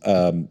is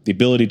the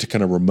ability to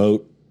kind of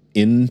remote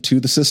into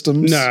the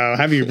systems. No,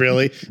 have you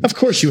really? Of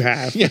course you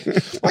have. Yeah.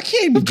 I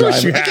can't be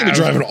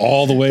driving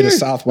all the way to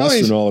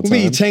Southwestern all the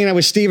We'll time. be hanging out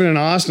with Steven in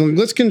Austin.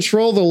 Let's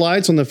control the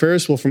lights on the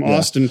Ferris wheel from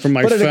Austin from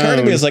my phone. But it occurred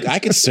to me, it's like I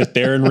could sit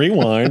there and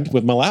rewind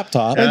with my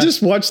laptop And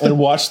just watch the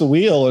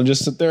wheel and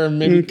just sit there and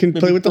maybe You can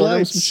play with the program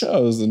lights. some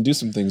shows and do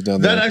some things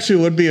down That there.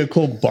 actually would be a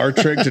cool bar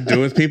trick to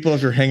do with people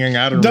if you're hanging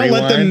out and Don't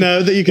rewind. let them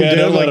know that you can Yeah, do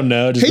it. don't let them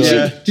know. Just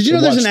Hey, go, did you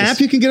know there's watch an this. app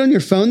you can get on your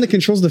phone that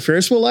controls the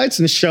Ferris wheel lights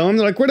and show them?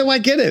 They're like, where do I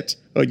get it?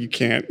 Oh, you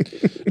can't.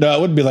 No,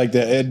 it wouldn't be like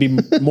that. It'd be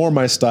more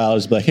my style.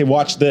 Just be like, hey,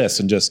 watch this,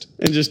 and just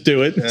And just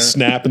do it.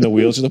 snapping the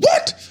wheels. Just like,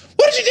 what?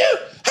 What did you do?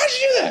 How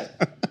did you do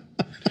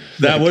that?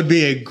 That would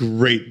be a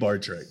great bar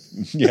trick.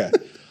 Yeah,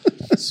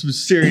 Some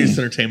serious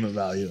entertainment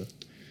value.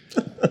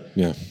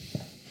 yeah.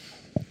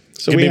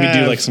 So And we maybe do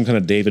have- like some kind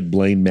of David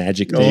Blaine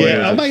magic thing. yeah.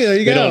 where Oh my God, there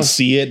you they go. don't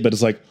see it, but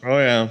it's like, Oh,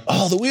 yeah.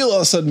 oh, the wheel all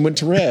of a sudden went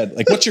to red.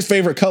 Like, what's your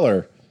favorite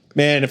color?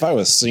 Man, if I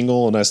was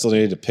single and I still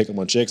needed to pick up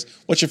on chicks,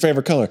 what's your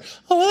favorite color?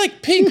 Oh, I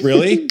like pink,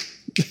 really.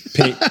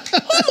 Pink.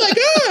 Oh my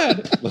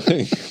God.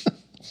 Like,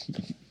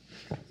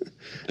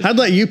 I'd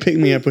let you pick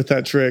me up with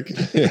that trick.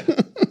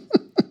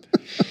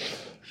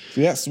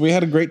 yes, we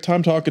had a great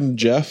time talking to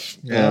Jeff.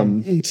 Yeah.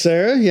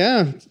 Sarah,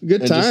 yeah,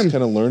 good And time. just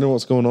kind of learning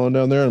what's going on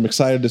down there. I'm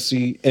excited to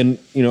see. And,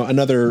 you know,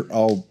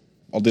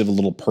 I'll give a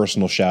little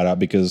personal shout out,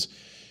 because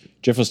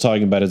Jeff was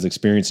talking about his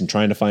experience in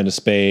trying to find a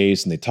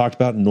space, and they talked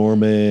about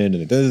Norman and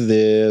they did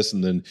this.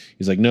 And then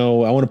he's like,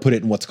 no, I want to put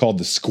it in what's called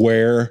the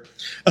square,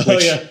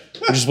 which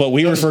is what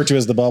we refer to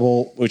as the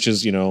bubble, which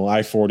is, you know,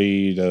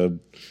 I-40 to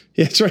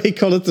Yeah, that's right. He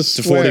called it the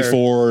to square.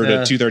 44 Yeah.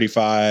 to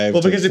 235.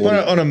 Well, to because they put 40.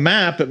 it on a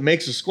map, it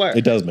makes a square.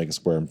 It does make a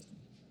square.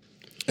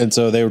 And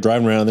so they were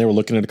driving around. They were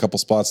looking at a couple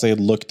spots. They had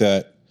looked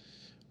at,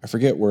 I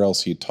forget where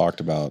else he talked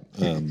about.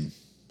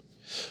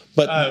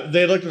 But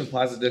They looked in the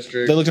Plaza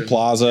District. they looked at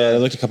Plaza. They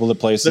looked at a couple of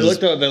places.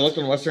 They looked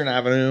on Western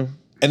Avenue.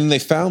 And then they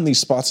found these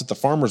spots at the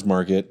farmer's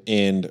market.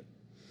 And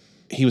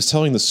he was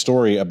telling the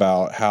story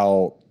about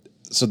how,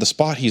 so the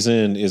spot he's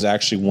in is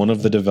actually one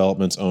of the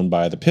developments owned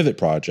by the Pivot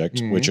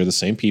Project, which are the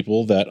same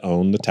people that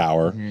own the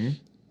tower.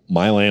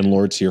 My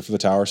landlord's here for the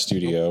Tower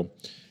Studio.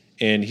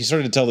 And he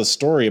started to tell this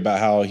story about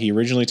how he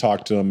originally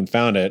talked to them and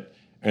found it.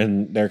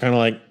 And they're kind of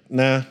like,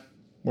 nah,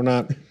 we're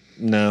not,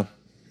 no.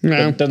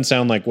 No. It doesn't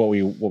sound like what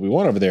we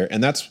want over there.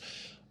 And that's,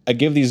 I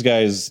give these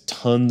guys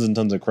tons and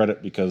tons of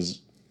credit, because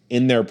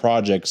in their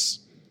projects,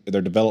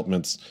 their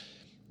developments,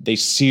 they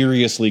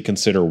seriously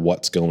consider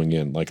what's going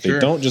in. Like, they Sure.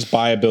 don't just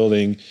buy a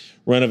building,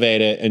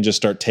 renovate it, and just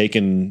start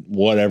taking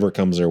whatever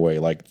comes their way.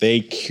 Like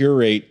they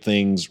curate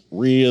things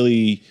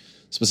really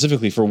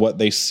specifically for what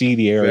they see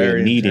the area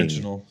Very needing.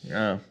 intentional.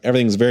 Yeah.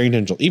 Everything's very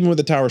intentional. Even with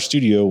the Tower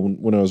Studio,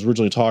 when I was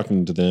originally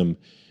talking to them,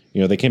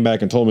 they came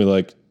back and told me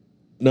like,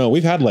 no,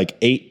 we've had like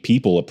 8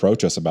 people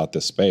approach us about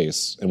this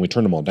space, and we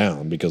turned them all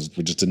down because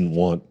we just didn't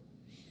want.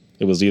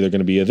 It was either going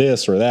to be a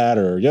this or that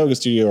or a yoga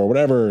studio or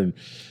whatever,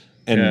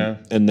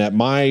 and that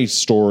my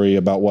story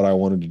about what I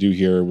wanted to do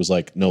here was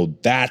like, no,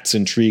 that's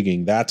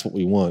intriguing. That's what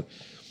we want.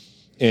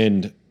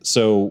 And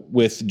so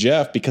with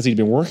Jeff, because he'd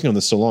been working on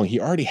this so long,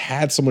 he already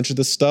had so much of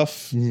this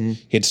stuff. Mm-hmm.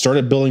 He had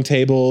started building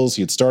tables.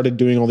 He had started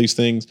doing all these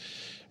things.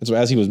 And so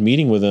as he was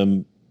meeting with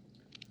him,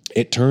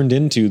 it turned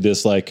into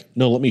this like,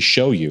 no, let me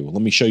show you.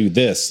 Let me show you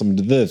this. Let me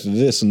do this, and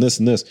this, and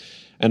this.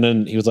 And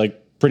then he was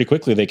like, pretty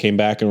quickly they came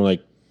back and were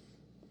like,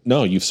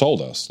 no, you've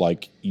sold us.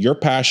 Like your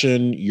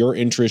passion, your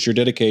interest, your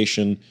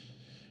dedication.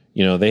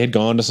 They had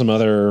gone to some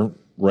other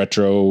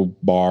retro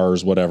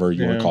bars, whatever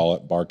you want to call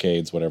it,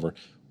 barcades, whatever.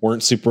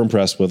 Weren't super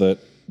impressed with it,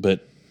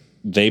 but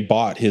they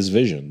bought his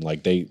vision.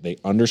 Like they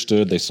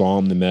understood, they saw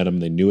him, they met him,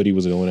 they knew what he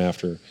was going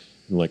after.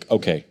 And like,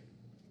 okay,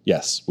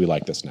 yes, we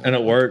like this now. And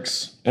it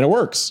works.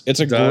 It's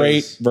a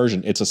great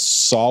version. It's a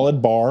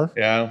solid bar.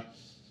 Yeah.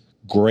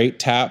 Great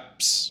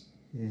taps.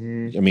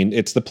 Mm-hmm. I mean,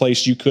 it's the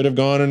place you could have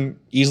gone and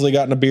easily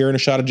gotten a beer and a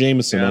shot of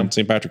Jameson on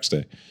St. Patrick's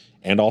Day.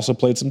 And also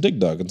played some Dig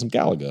Dug and some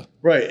Galaga.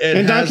 Right.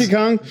 And Donkey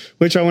Kong,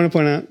 which I want to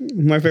point out,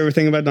 my favorite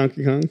thing about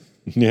Donkey Kong.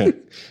 Yeah.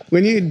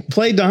 When you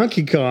play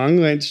Donkey Kong,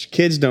 which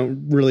kids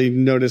don't really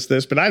notice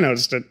this, but I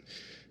noticed it.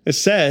 It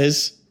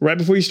says, right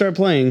before you start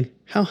playing,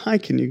 how high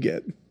can you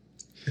get?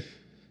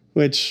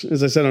 Which,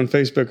 as I said on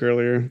Facebook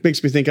earlier,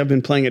 makes me think I've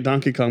been playing at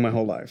Donkey Kong my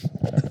whole life.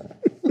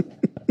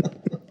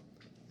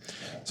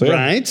 So,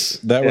 right.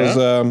 That was...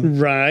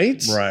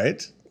 right.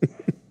 Right.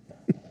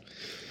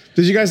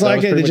 Did you guys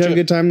like it? Did you have a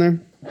good time there?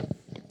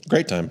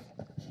 Great time.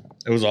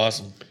 It was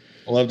awesome.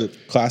 I loved it.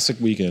 Classic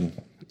weekend.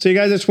 So you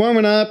guys, it's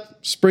warming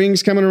up.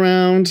 Spring's coming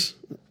around.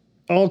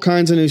 All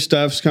kinds of new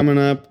stuff's coming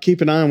up.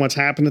 Keep an eye on what's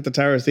happened at the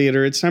Tower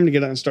Theater. It's time to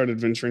get out and start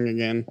adventuring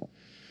again.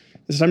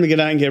 It's time to get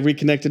out and get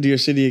reconnected to your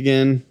city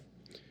again.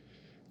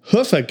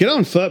 Hoof it. Get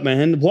on foot,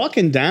 man.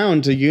 Walking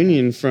down to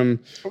Union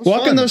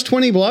walking those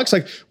 20 blocks.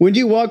 Like when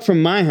you walk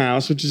from my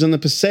house, which is in the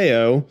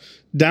Paseo,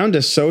 down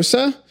to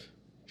Sosa,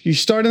 you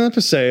start in the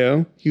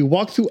Paseo, you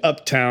walk through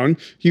Uptown,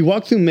 you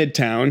walk through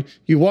Midtown,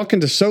 you walk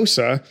into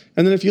Sosa,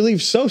 and then if you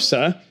leave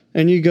Sosa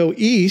and you go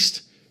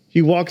east,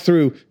 you walk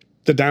through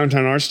the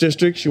downtown arts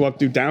districts, you walk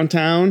through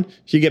downtown,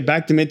 you get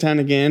back to Midtown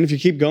again. If you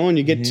keep going,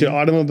 you get to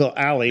Automobile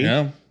Alley.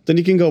 Yeah. Then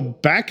you can go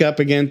back up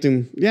again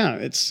through,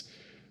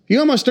 you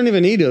almost don't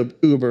even need an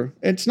Uber.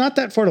 It's not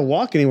that far to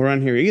walk anywhere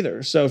around here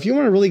either. So if you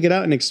want to really get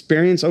out and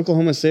experience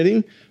Oklahoma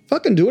City,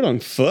 fucking do it on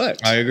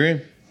foot. I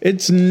agree.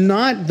 It's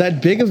not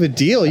that big of a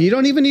deal. You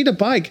don't even need a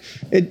bike.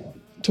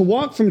 To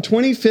walk from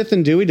 25th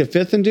and Dewey to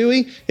 5th and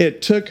Dewey,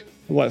 it took,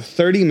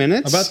 30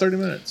 minutes? About 30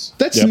 minutes.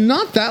 That's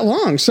not that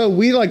long. So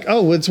we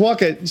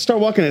start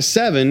walking at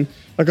 7.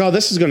 Like,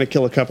 this is going to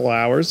kill a couple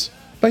hours.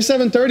 By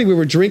 7:30, we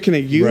were drinking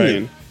at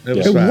Union. Right.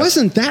 It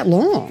wasn't that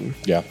long.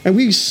 Yeah. And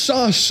we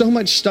saw so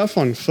much stuff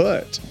on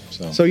foot.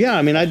 So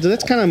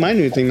that's kind of my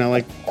new thing now.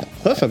 Like,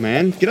 hoof it,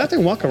 man. Get out there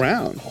and walk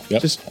around.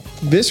 Yep. Just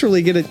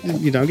viscerally get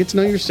to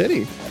know your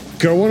city.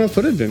 Go on a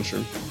foot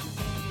adventure.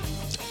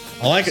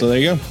 I like So it. there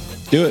you go.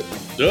 Do it.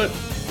 Do it.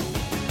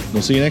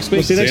 We'll see you next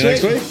week. See you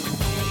next week.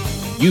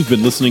 You've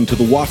been listening to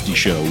The Wafty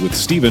Show with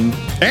Steven.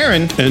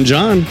 Aaron. And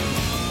John.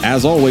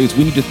 As always,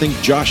 we need to thank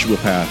Joshua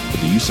Path for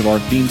the use of our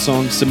theme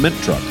song Cement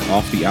Truck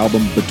off the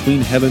album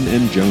Between Heaven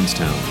and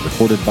Jonestown,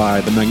 recorded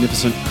by the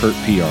magnificent Kurt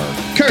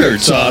PR.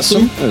 Kurt's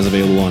awesome. That is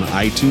available on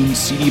iTunes,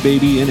 CD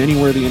Baby, and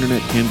anywhere the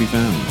internet can be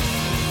found.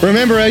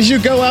 Remember, as you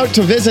go out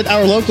to visit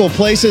our local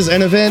places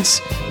and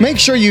events, make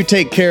sure you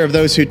take care of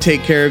those who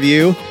take care of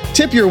you.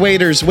 Tip your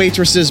waiters,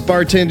 waitresses,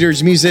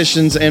 bartenders,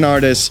 musicians, and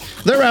artists.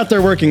 They're out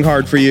there working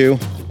hard for you.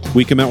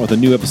 We come out with a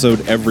new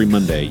episode every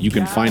Monday. You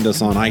can find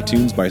us on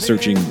iTunes by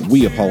searching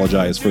We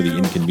Apologize for the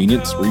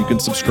Inconvenience, where you can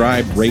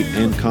subscribe, rate,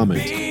 and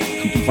comment.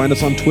 You can find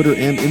us on Twitter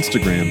and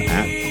Instagram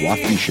at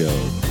Wafty Show,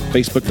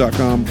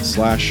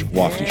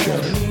 Facebook.com/Wafty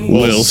Show.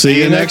 We'll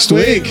see you next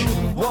week.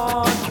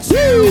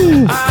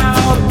 Woo!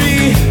 I'll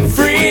be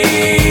free,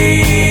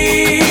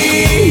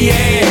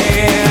 yeah.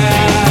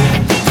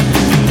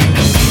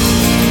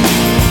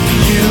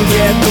 You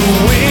get the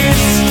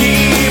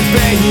whiskey,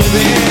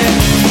 baby.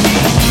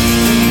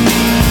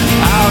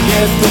 I'll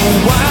get the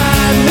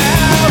wine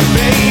now,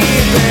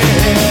 baby.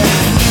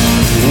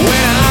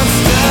 When I'm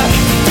stuck,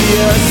 be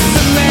a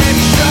cement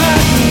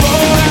truck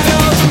rolling